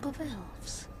the map of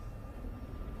elves.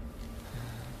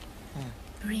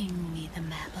 Bring me the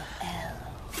map of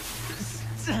elves.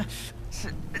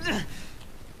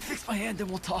 Fix my hand and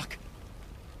we'll talk.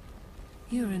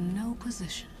 You're in no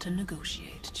position to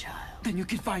negotiate, child. Then you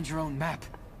can find your own map.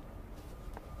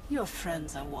 Your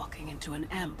friends are walking into an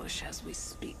ambush as we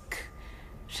speak.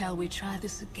 Shall we try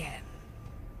this again?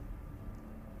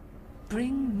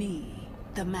 Bring me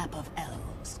the map of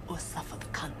elves, or suffer the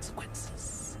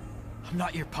consequences. I'm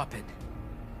not your puppet.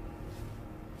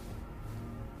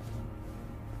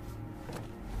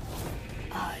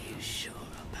 Are you sure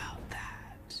about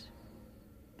that?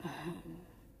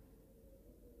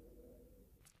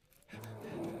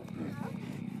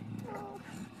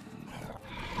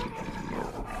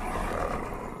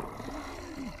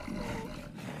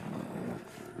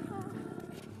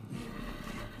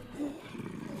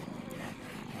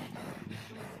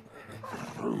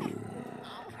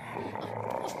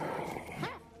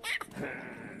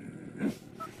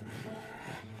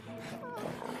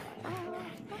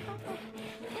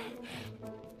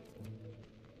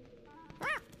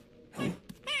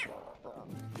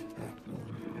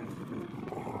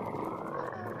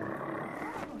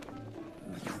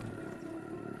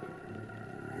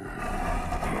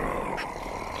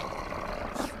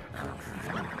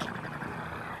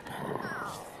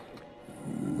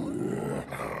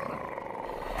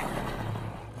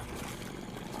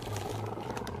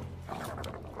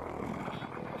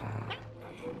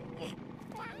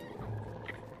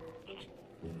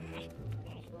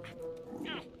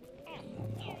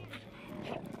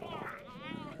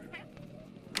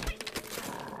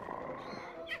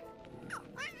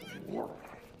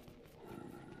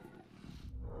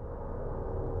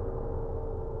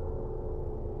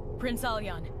 Prince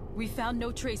Alyan, we found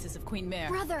no traces of Queen Mare.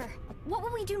 Brother, what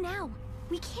will we do now?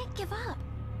 We can't give up.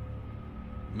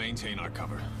 Maintain our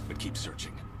cover, but keep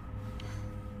searching.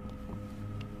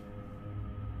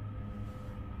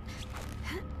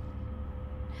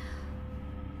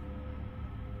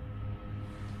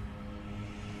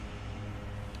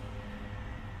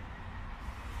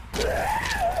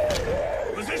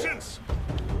 Positions!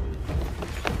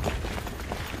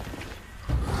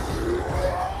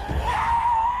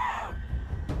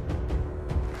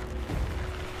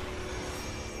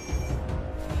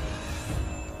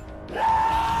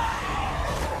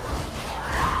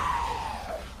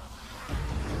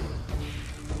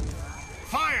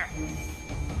 Fire!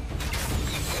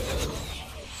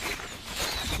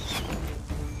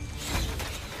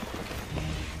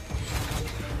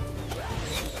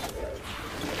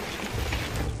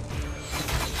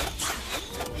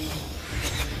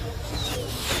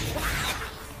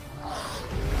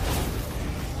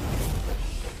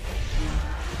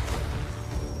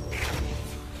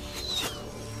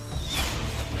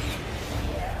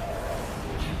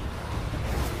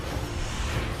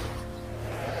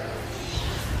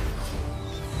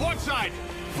 Port side!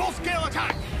 Full-scale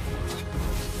attack!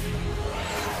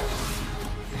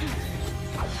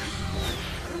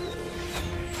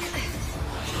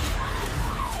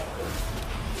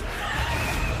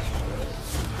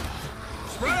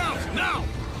 Spread out, now!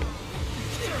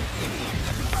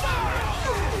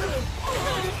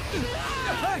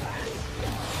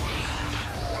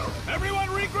 Everyone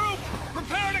regroup!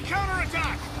 Prepare to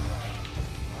counterattack!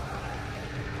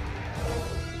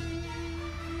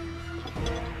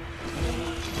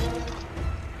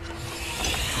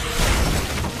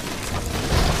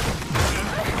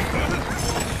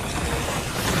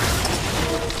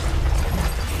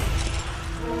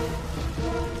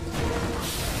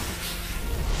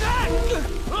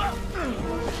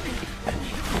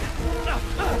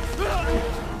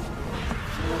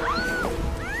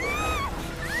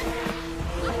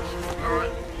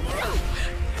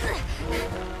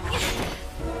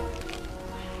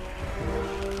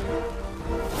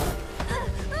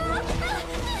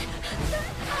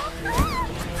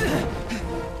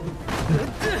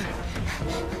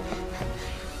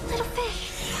 Little fish.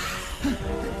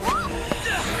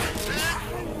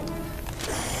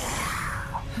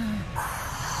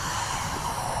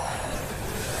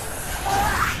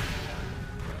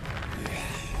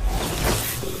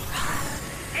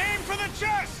 Aim for the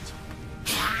chest!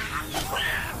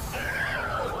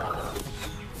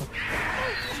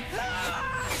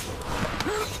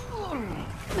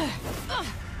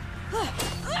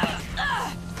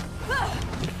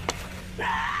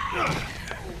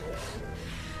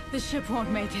 The ship won't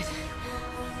make it.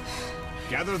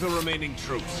 Gather the remaining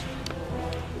troops.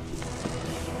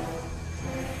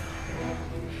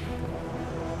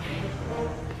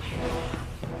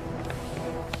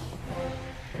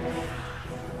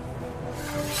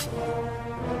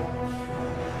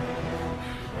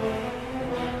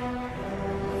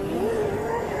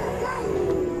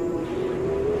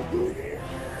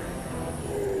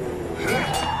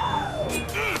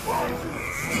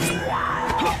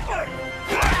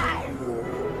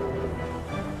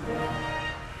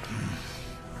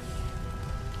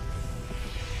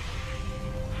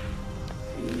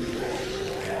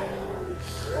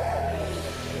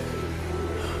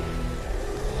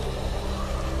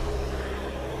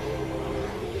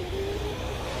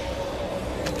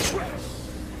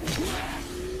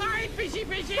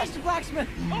 Mr. Blacksmith!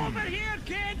 Over here,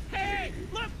 kid! Hey!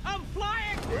 Look, I'm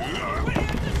flying! We're here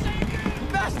to save you!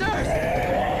 Masters!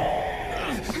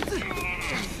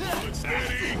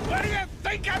 Steady! What do you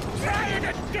think I'm trying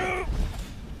to do?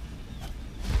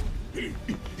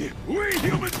 We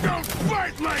humans don't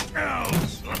fight like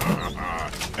elves!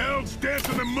 Elves dance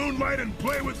in the moonlight and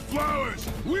play with flowers!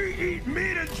 We eat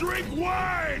meat and drink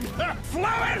wine!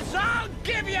 Flowers! I'll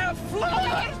give you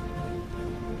flowers!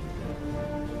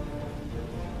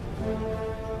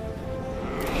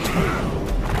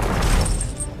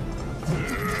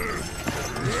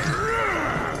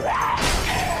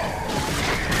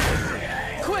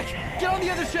 Quick! Get on the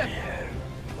other ship!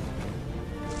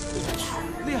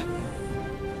 Leah!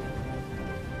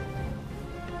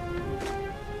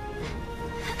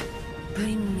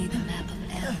 Bring me the map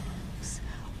of elves,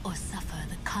 or suffer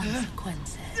the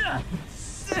consequences.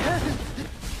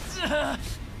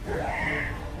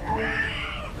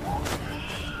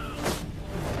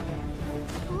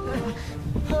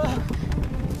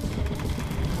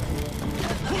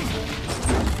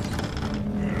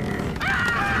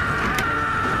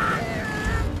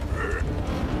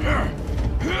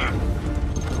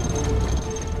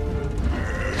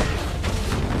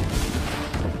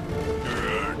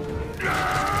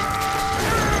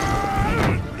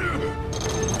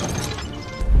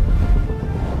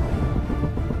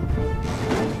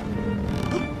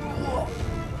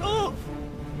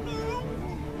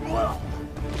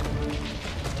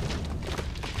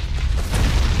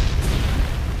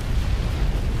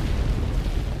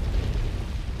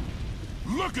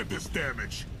 Look at this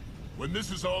damage! When this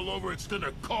is all over, it's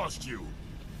gonna cost you.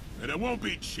 And it won't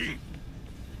be cheap.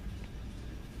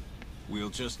 We'll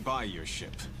just buy your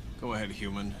ship. Go ahead,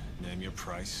 human. Name your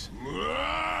price.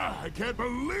 I can't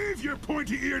believe your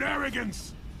pointy-eared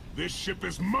arrogance! This ship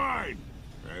is mine,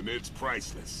 and it's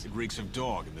priceless. It reeks of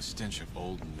dog and the stench of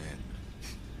old men.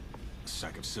 A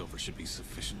sack of silver should be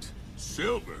sufficient.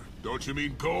 Silver? Don't you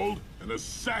mean gold? And a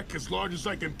sack as large as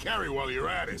I can carry while you're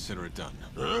at it. Consider it done.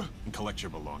 Huh? And collect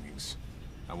your belongings.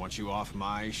 I want you off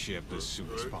my ship as soon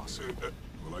as possible.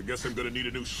 Well, I guess I'm gonna need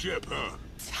a new ship, huh?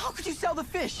 How could you sell the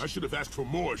fish? I should have asked for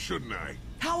more, shouldn't I?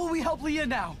 How will we help Leah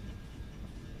now?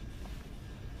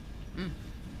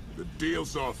 The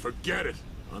deal's off, forget it.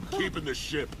 I'm keeping the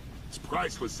ship. It's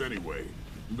priceless anyway.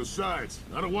 And besides,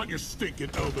 I don't want your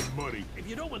stinking elven money. If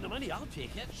you don't want the money, I'll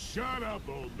take it. Shut up,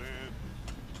 old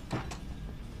man.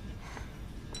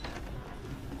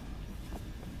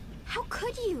 How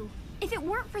could you? If it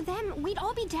weren't for them, we'd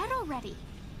all be dead already.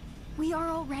 We are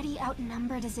already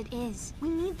outnumbered as it is. We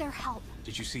need their help.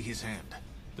 Did you see his hand?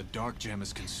 The dark gem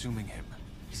is consuming him.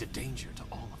 He's a danger to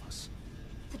all of us.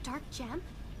 The Dark Gem?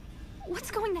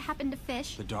 What's going to happen to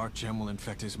Fish? The dark gem will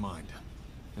infect his mind,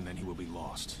 and then he will be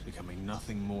lost, becoming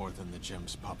nothing more than the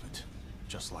gem's puppet,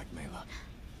 just like Mela.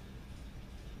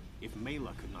 If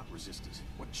Mela could not resist it,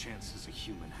 what chance does a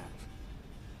human have?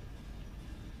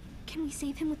 Can we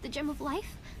save him with the Gem of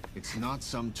Life? It's not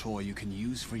some toy you can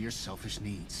use for your selfish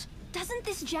needs. Doesn't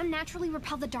this gem naturally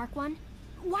repel the Dark One?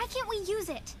 Why can't we use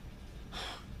it?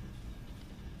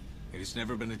 It has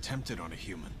never been attempted on a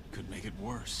human. Could make it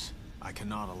worse. I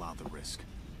cannot allow the risk.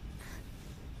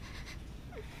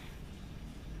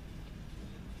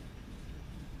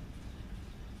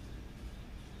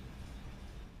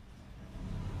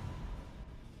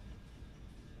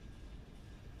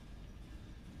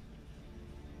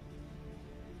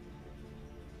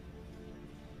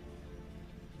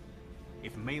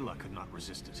 If Mela could not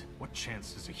resist it, what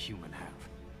chance does a human have?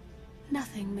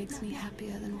 Nothing makes me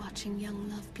happier than watching young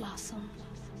love blossom.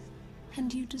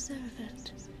 And you deserve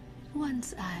it.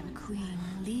 Once I'm queen,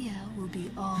 Leah will be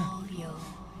all yours.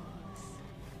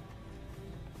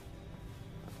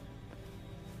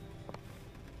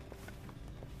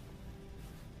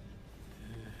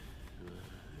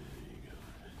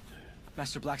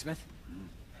 Master Blacksmith, do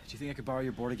you think I could borrow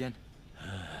your board again?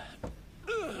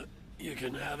 You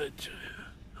can have it.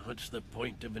 What's the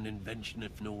point of an invention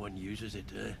if no one uses it,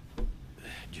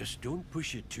 Just don't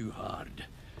push it too hard.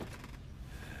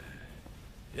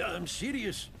 Yeah, I'm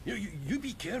serious. You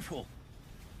be careful.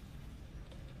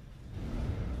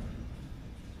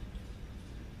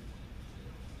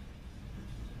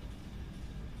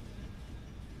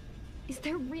 Is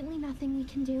there really nothing we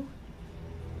can do?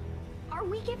 Are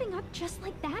we giving up just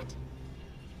like that?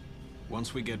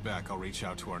 Once we get back, I'll reach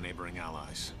out to our neighboring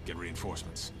allies, get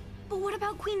reinforcements. But what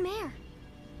about Queen Mare?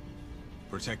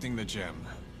 Protecting the gem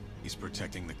is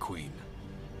protecting the queen.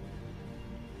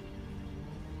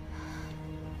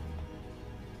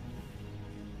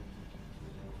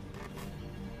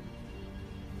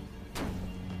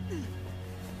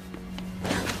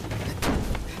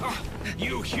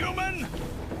 You human!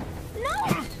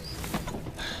 No!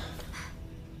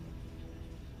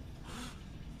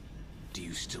 Do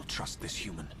you still trust this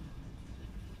human?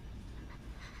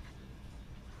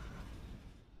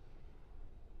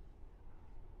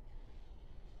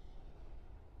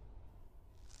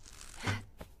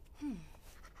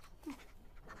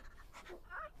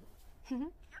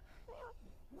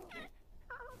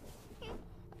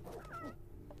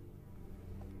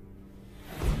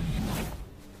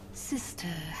 Sister,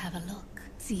 have a look.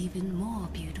 It's even more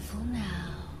beautiful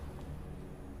now.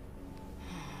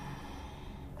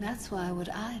 That's why what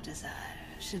I desire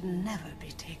should never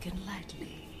be taken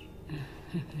lightly.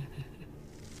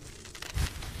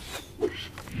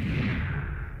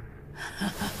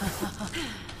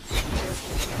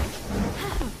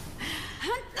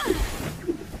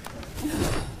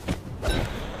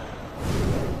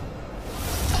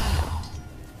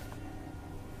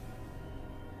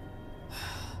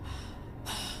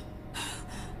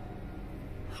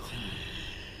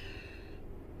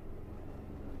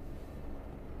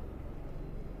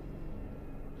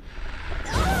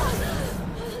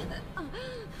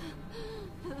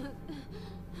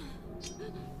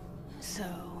 So,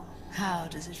 how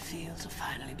does it feel to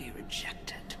finally be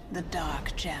rejected? The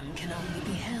Dark Gem can only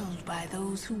be held by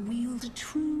those who wield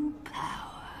true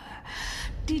power.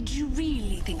 Did you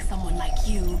really think someone like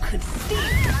you could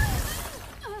think?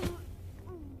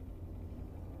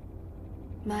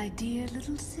 My dear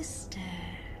little sister,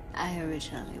 I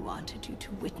originally wanted you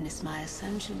to witness my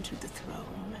ascension to the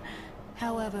throne.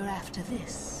 However, after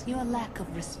this, your lack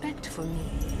of respect for me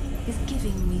is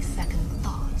giving me second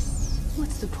thoughts.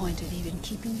 What's the point of even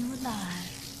keeping you alive?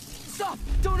 Stop!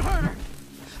 Don't hurt her!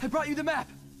 I brought you the map!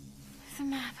 The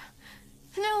map.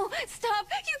 No, stop!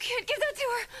 You can't give that to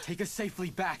her! Take us safely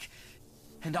back,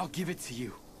 and I'll give it to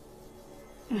you.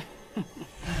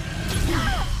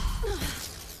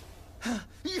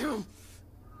 You!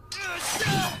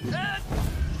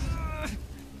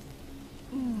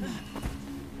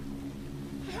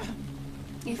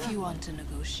 If you want to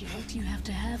negotiate, you have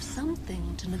to have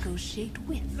something to negotiate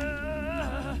with.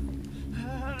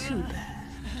 Too bad.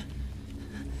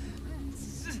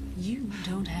 You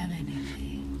don't have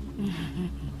anything.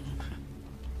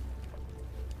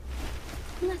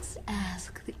 Let's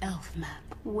ask the elf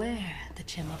map where the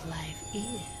Gem of Life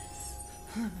is.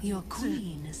 Your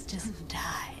queen is just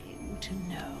dying to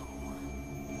know.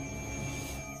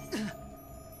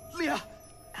 Leah!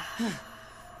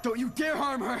 Don't you dare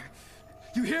harm her!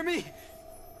 You hear me?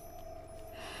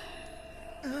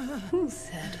 Who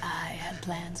said I had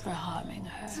plans for harming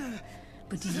her?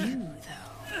 But you,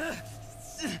 though.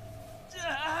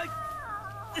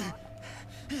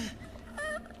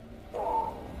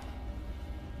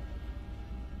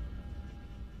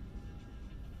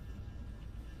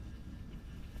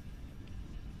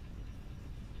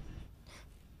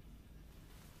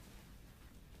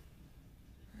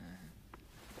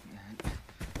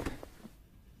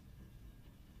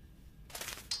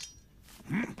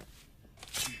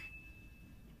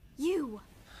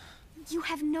 You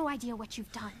have no idea what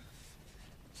you've done.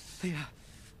 Leah,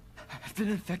 I've been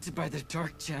infected by the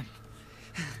Dark Gem.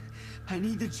 I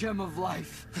need the Gem of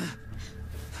Life.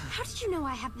 How did you know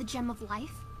I have the Gem of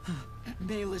Life?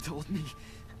 Mela told me.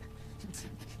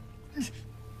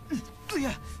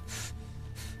 Leah!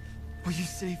 Will you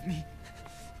save me?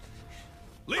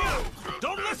 Leah!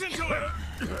 Don't listen to her!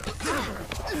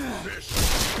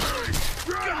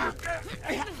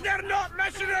 They're not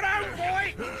messing around,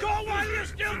 boy! Go while you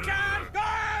still can! Go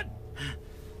on!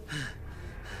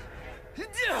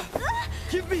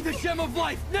 Give me the Gem of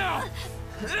Life, now!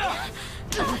 Mela?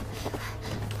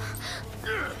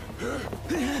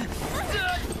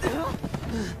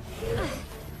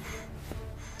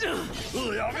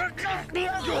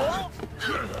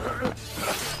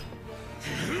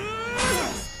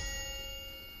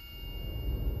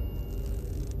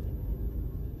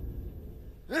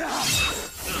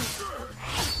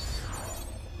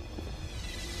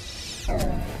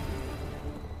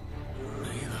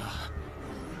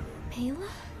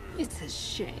 It's a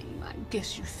shame. I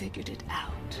guess you figured it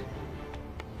out.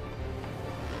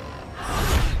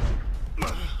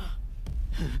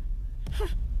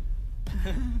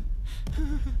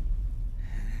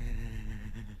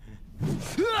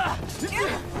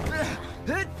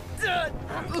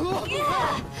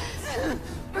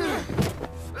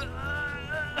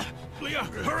 Leah,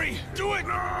 hurry! Do it!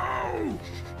 No!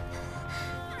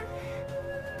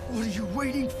 What are you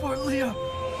waiting for, Leah?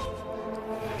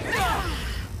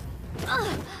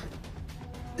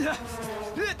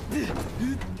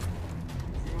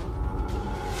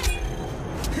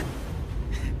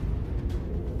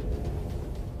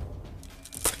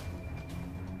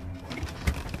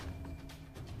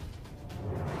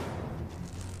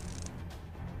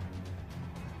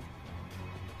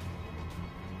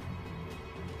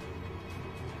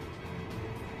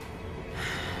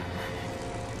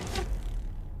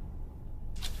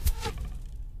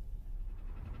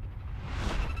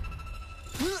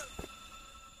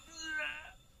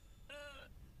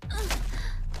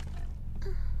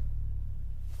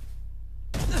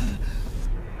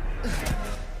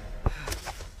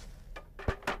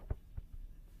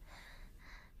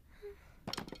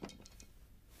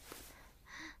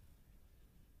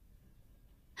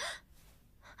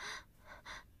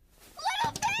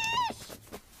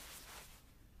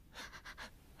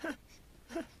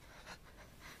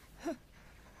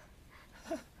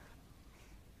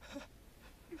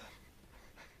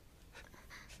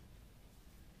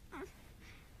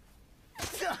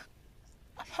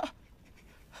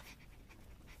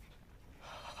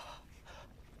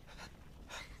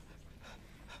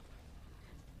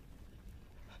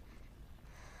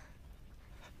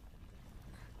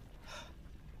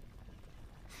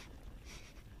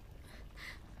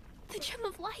 The Gem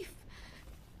of Life.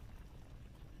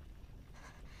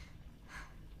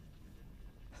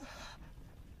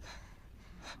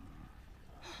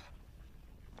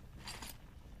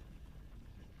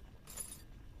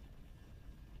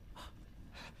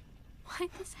 Why'd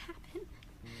this happen?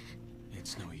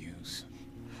 It's no use.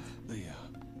 Leah.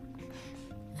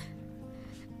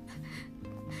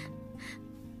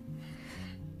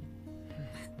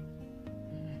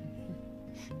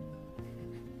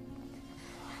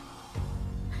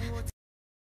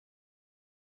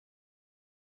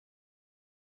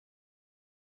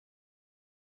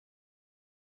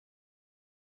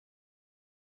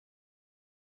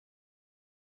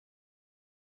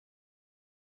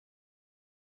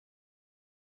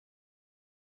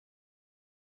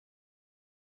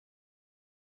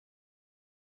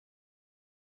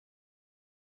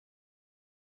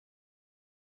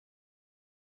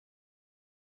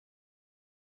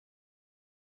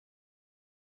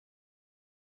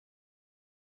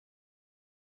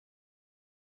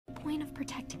 point of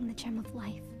protecting the Gem of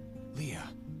Life? Leah.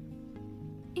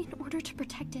 In order to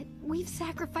protect it, we've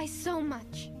sacrificed so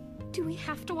much. Do we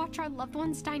have to watch our loved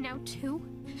ones die now too?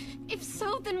 If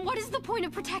so, then what is the point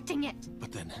of protecting it?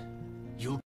 But then,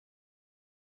 you'll...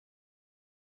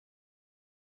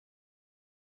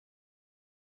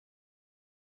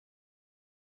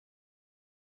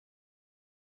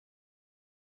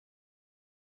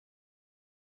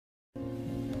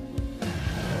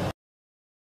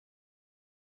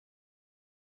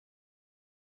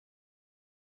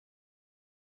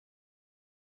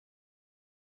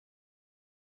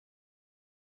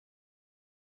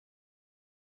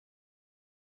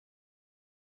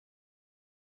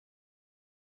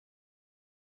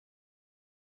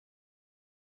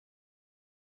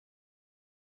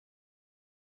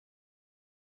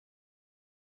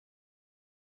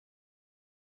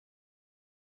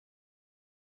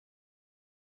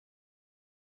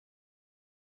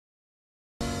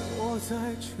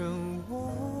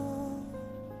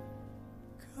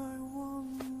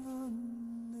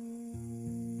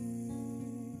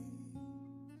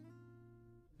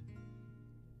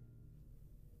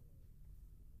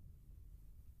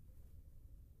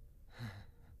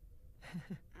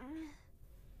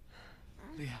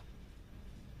 Leah.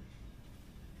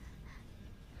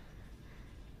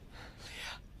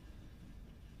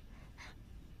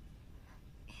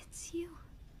 It's you.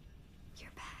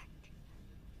 You're back.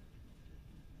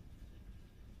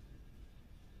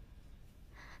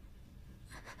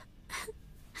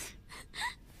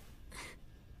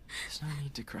 There's no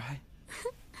need to cry.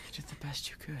 You did the best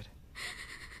you could. It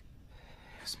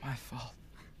was my fault.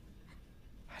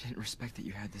 I didn't respect that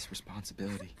you had this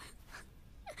responsibility.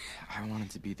 I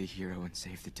wanted to be the hero and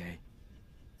save the day.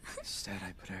 Instead,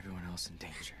 I put everyone else in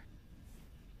danger.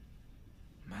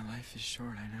 My life is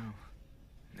short, I know.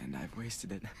 And I've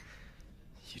wasted it.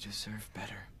 You deserve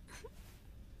better.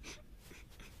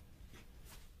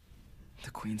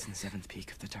 The Queen's in the 7th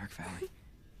peak of the Dark Valley.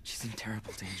 She's in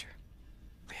terrible danger.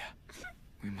 Leah,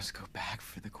 we must go back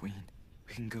for the Queen.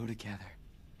 We can go together.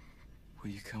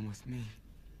 Will you come with me?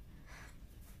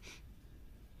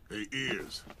 Hey,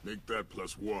 Ears, make that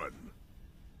 +1.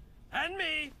 And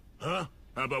me! Huh?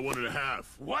 How about 1.5?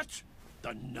 What?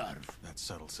 The nerve. That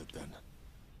settles it then.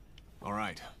 All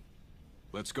right.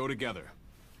 Let's go together.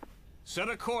 Set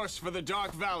a course for the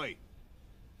Dark Valley.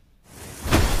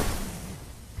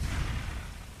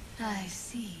 I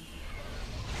see.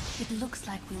 It looks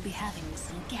like we'll be having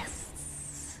some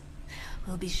guests.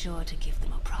 We'll be sure to give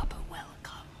them a proper welcome.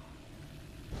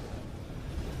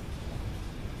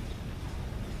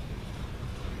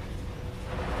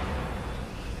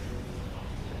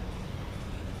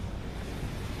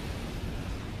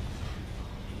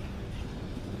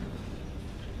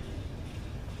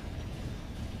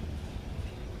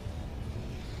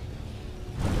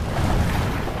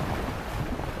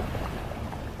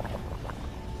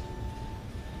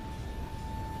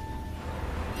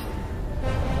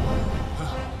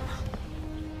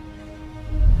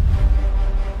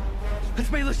 Let's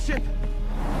bail the ship!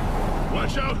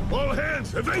 Watch out! All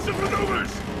hands! Evasive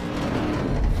maneuvers!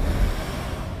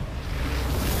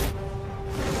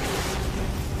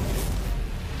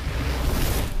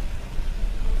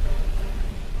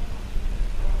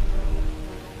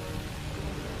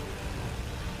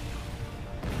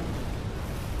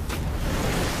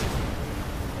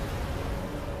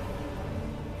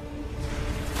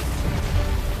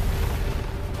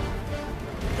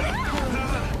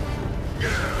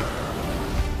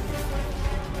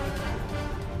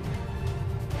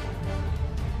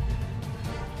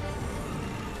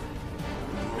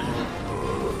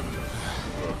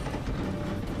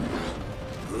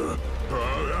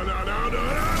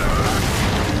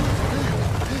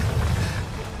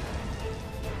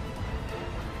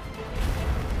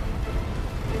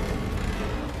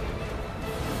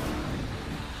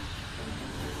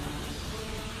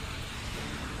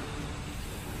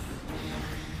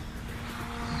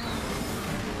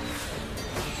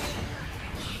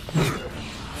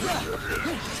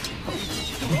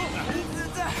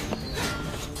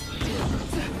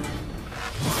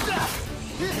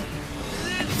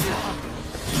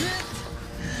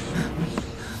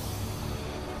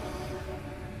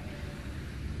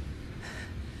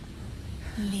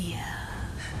 Leah,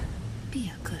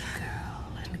 be a good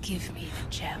girl and give me the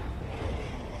gem.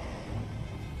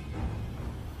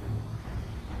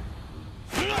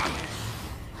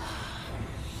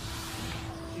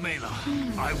 Mela,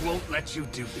 I won't let you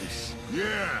do this.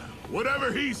 Yeah,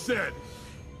 whatever he said.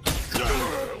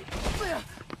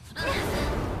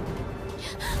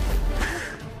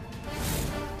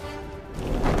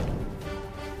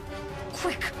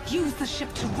 Quick, use the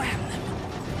ship to ram them.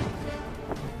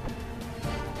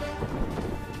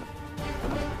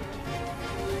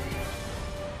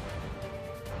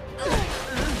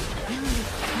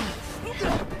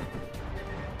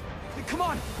 Come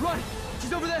on, run!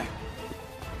 She's over there!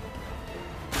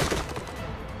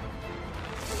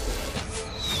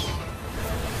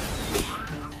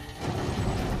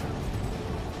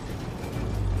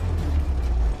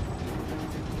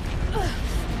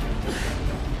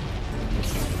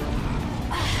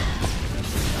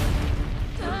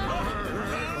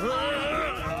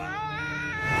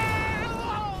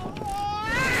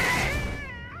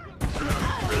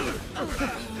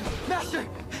 Master!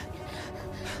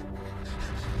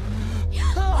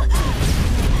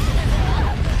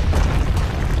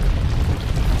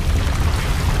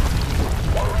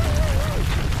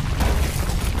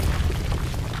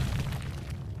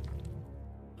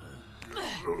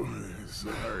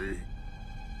 Sorry.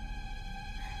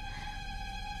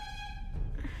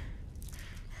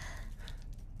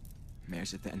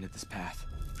 Mare's at the end of this path.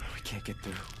 We can't get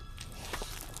through.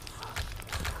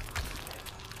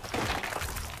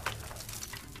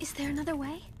 Is there another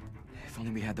way? If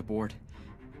only we had the board.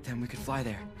 Then we could fly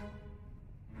there.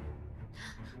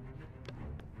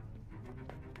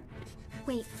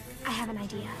 Wait, I have an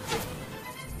idea.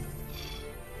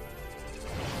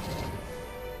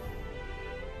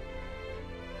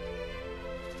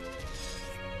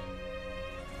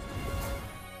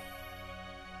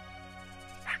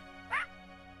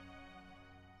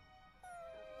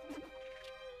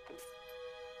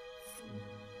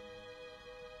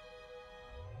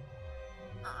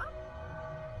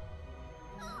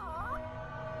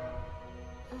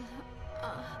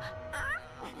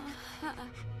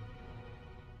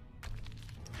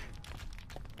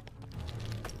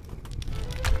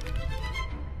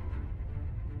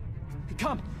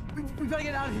 Come! We better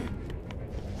get out of here!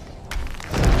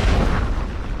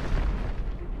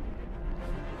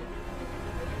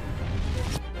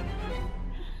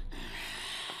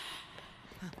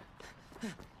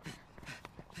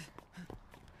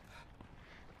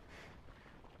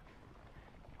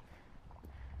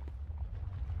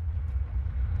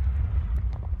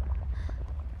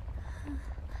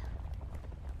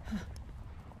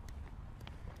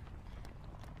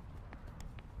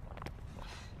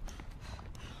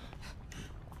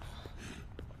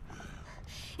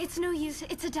 It's no use.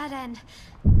 It's a dead end.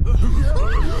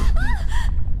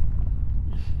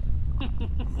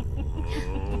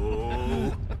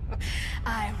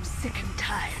 I'm sick and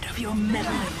tired of your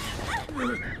meddling.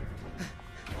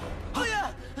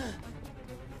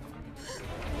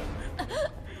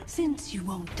 Since you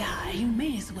won't die, you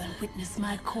may as well witness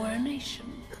my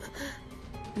coronation.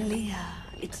 Leah,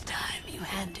 it's time you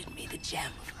handed me the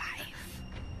gem of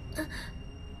life.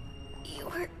 You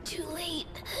were too late.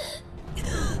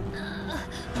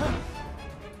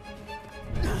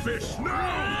 Fish, no!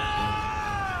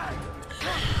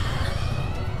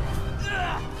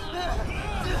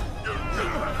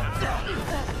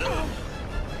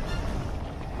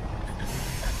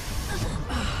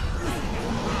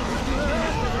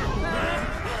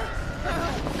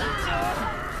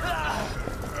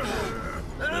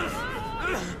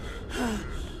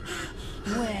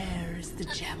 Where is the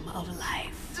gem of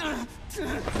life?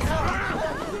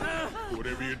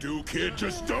 Whatever you do, kid,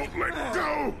 just don't let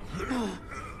go!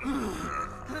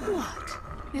 What?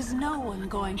 Is no one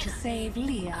going to save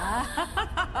Leah?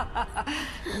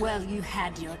 Well, you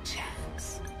had your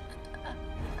chance.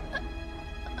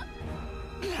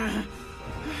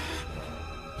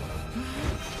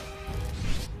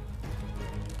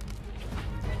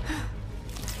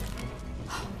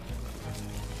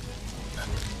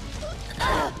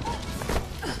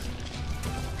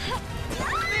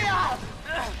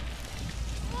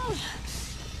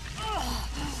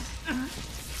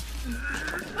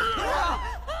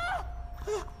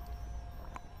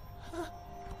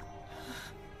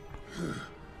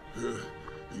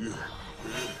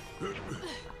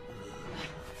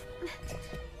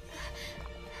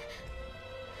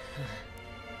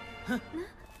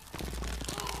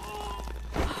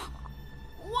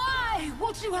 Why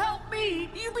won't you help me?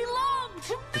 You belong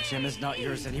to me! The gem is not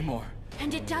yours anymore.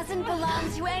 And it doesn't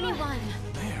belong to anyone.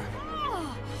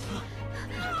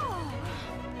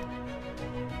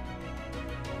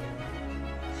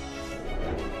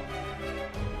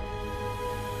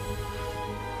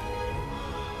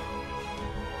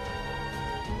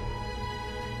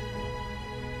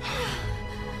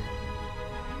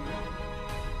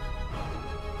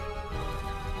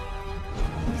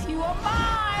 You are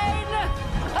mine!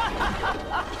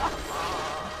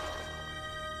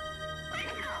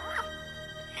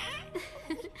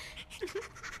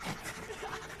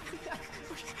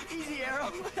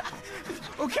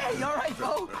 Okay, all right,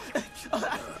 Bo.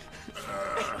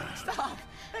 Stop.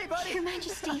 Hey, buddy. Your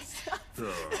Majesty.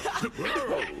 Whoa.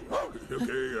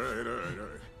 Okay, all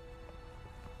right.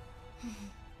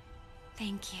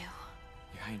 Thank you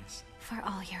Your Highness. for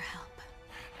all your help.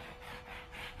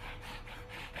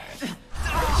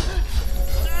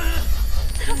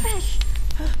 Fish!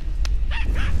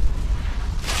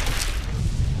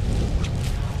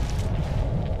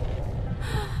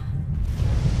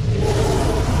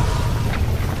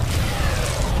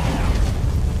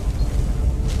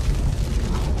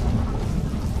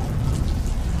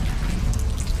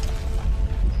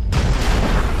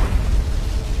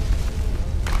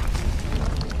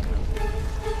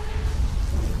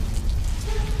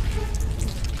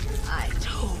 I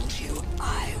told you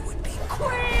I would be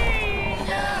queen!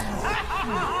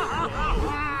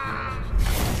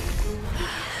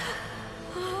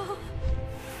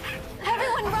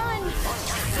 Everyone run!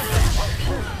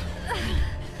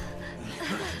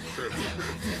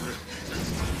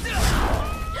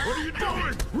 What are you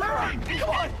doing? Run! Come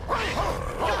on!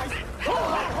 Guys!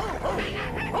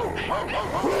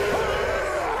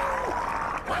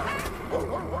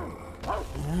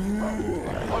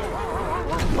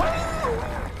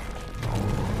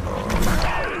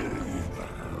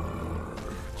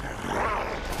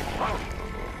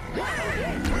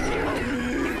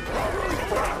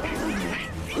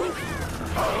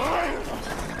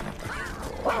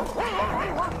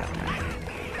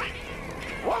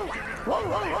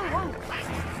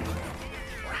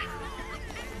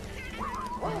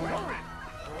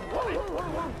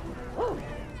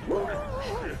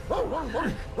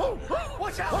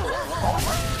 Watch out!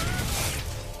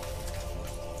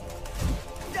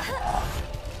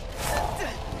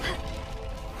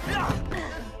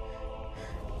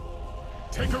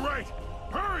 Take a right!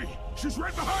 Hurry! She's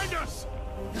right behind us!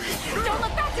 Don't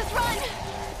look back, just run!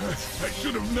 I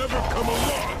should have never come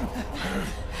along!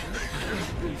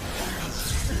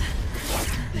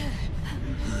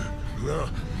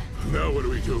 Now what do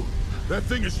we do? That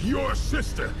thing is your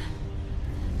sister!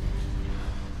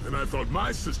 And I thought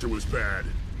my sister was bad.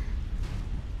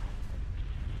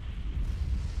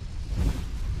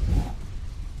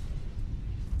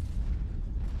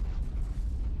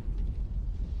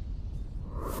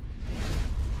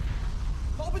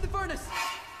 Open the furnace!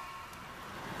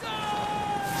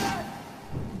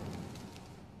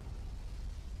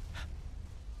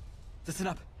 Listen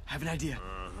up. I have an idea.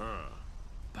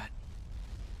 But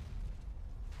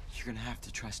you're gonna have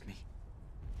to trust me.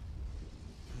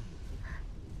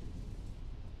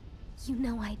 You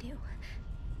know I do.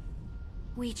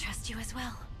 We trust you as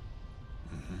well.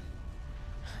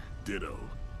 Ditto.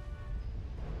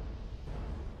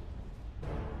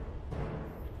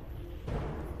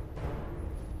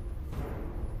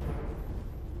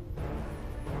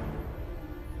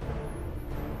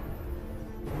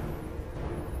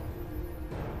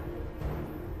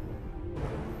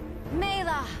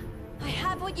 Mela, I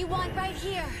have what you want right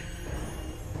here.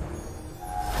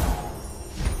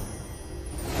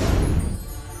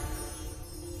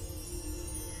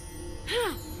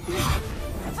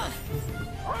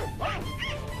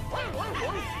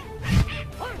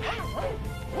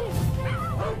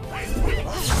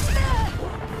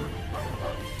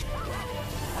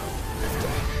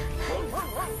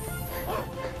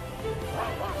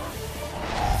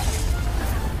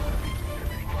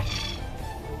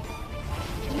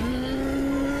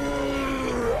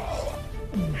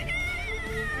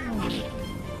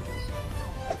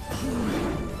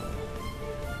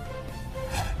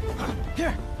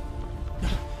 Here!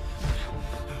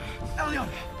 Elyon,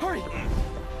 hurry!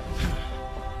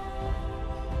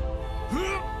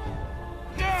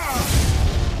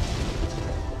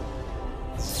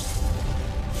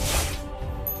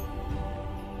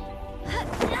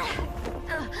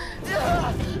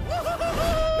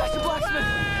 Master Blacksmith!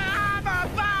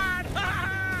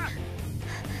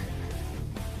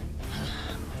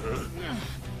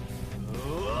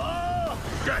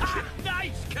 Gotcha!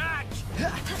 Nice catch!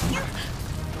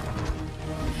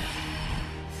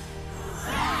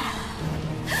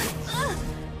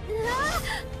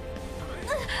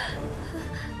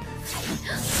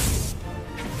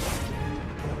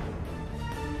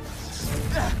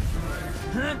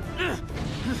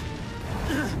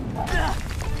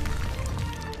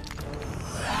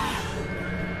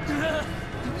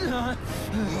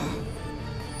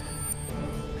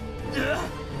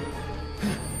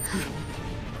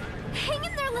 Hang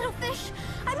in there, little fish!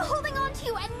 I'm holding on to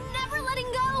you and never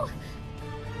letting go!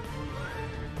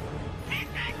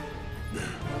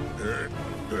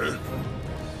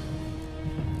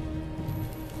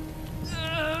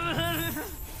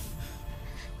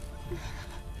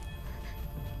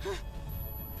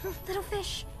 Little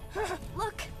fish,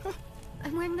 look!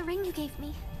 I'm wearing the ring you gave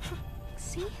me.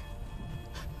 See?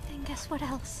 And guess what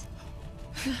else?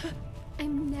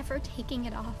 I'm never taking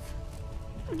it off.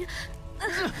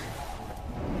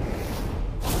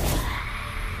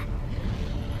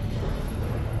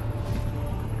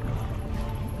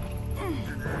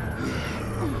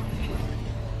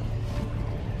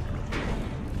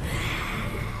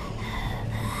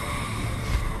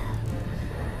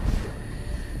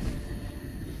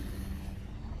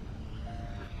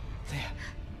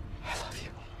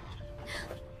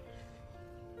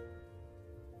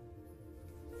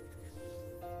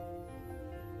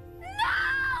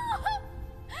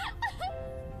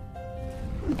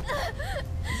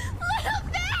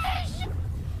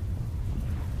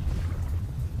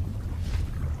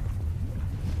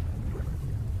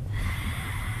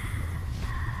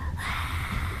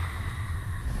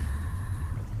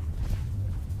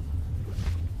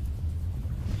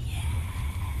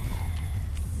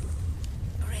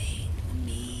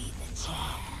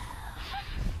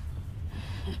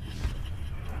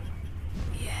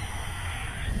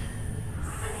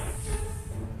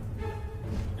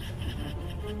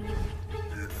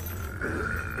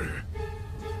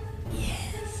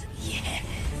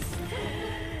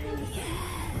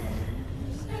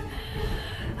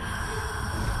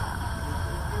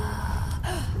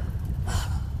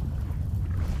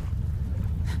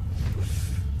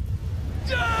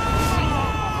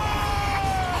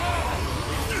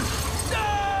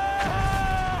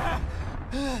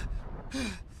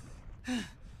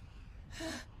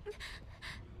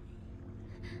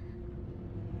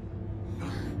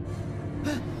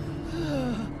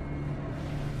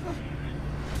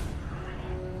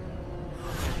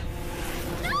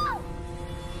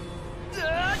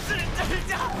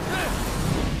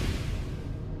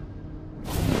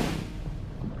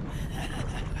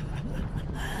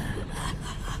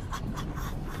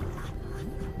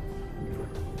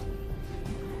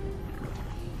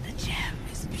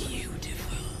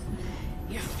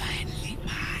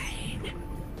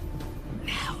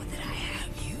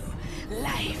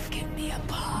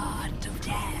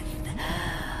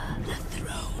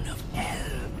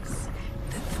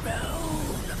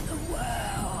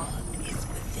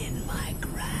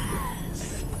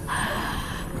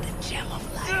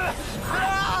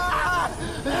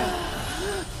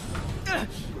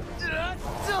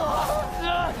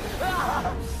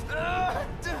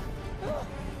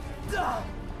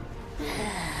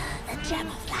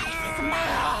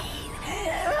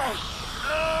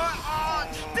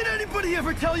 Did anybody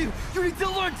ever tell you you need to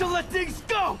learn to let things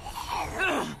go?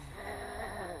 Little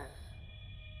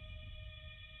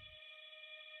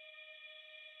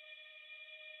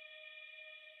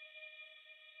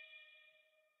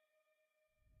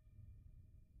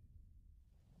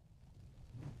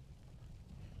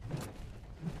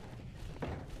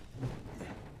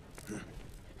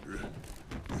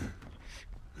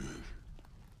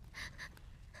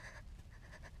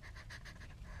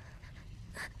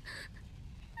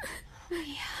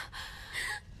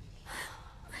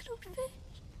fish.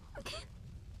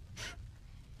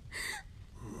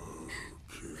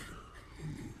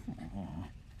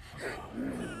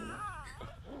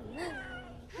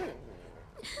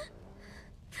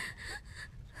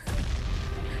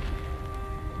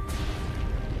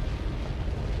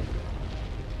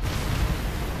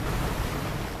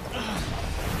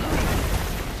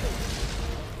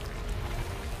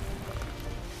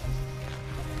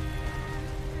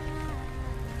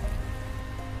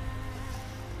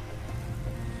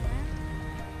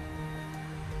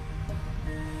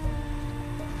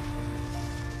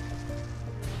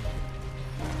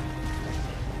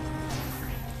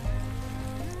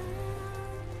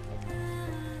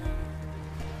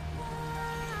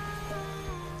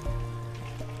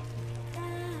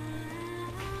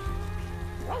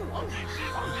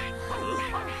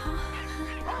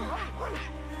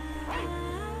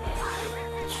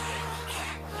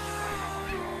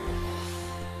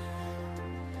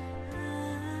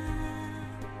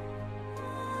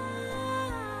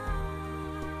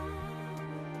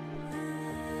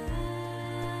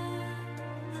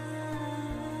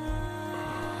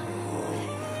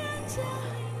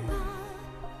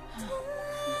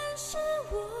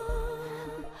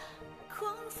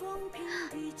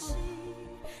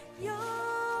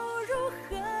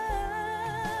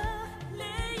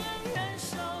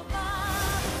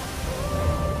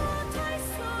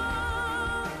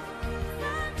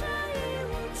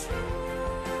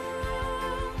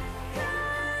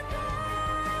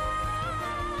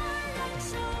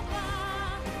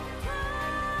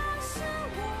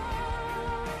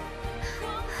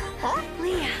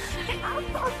 Leah!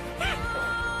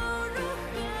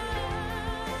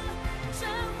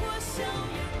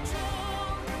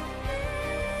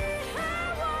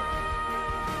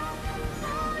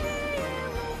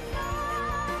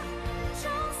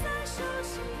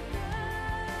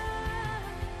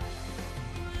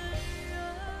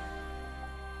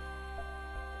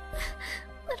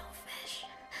 Little fish,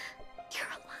 you're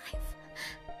alive.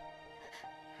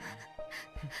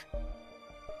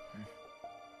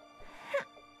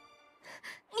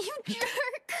 You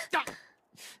jerk!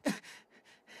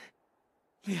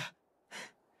 Leah.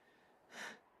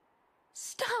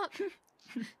 Stop!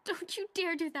 Don't you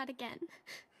dare do that again.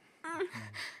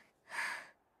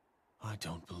 I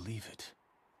don't believe it.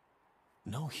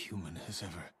 No human has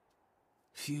ever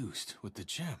fused with the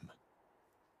gem.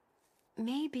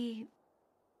 Maybe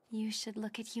you should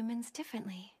look at humans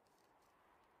differently.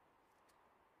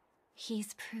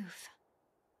 He's proof.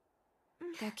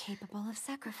 They're capable of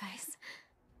sacrifice.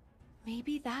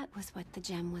 Maybe that was what the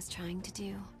gem was trying to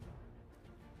do.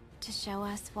 To show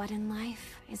us what in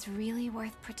life is really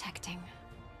worth protecting.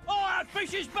 Oh, that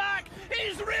fish is back!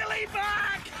 He's really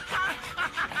back!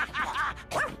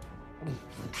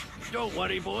 Don't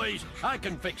worry, boys. I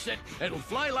can fix it. It'll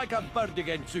fly like a bird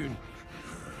again soon.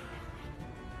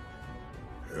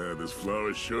 This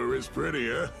flower sure is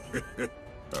pretty,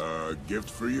 huh? Gift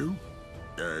for you?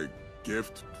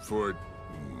 Gift for...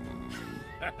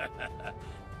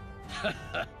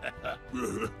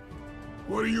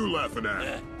 What are you laughing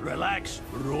at? Relax,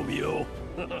 Romeo.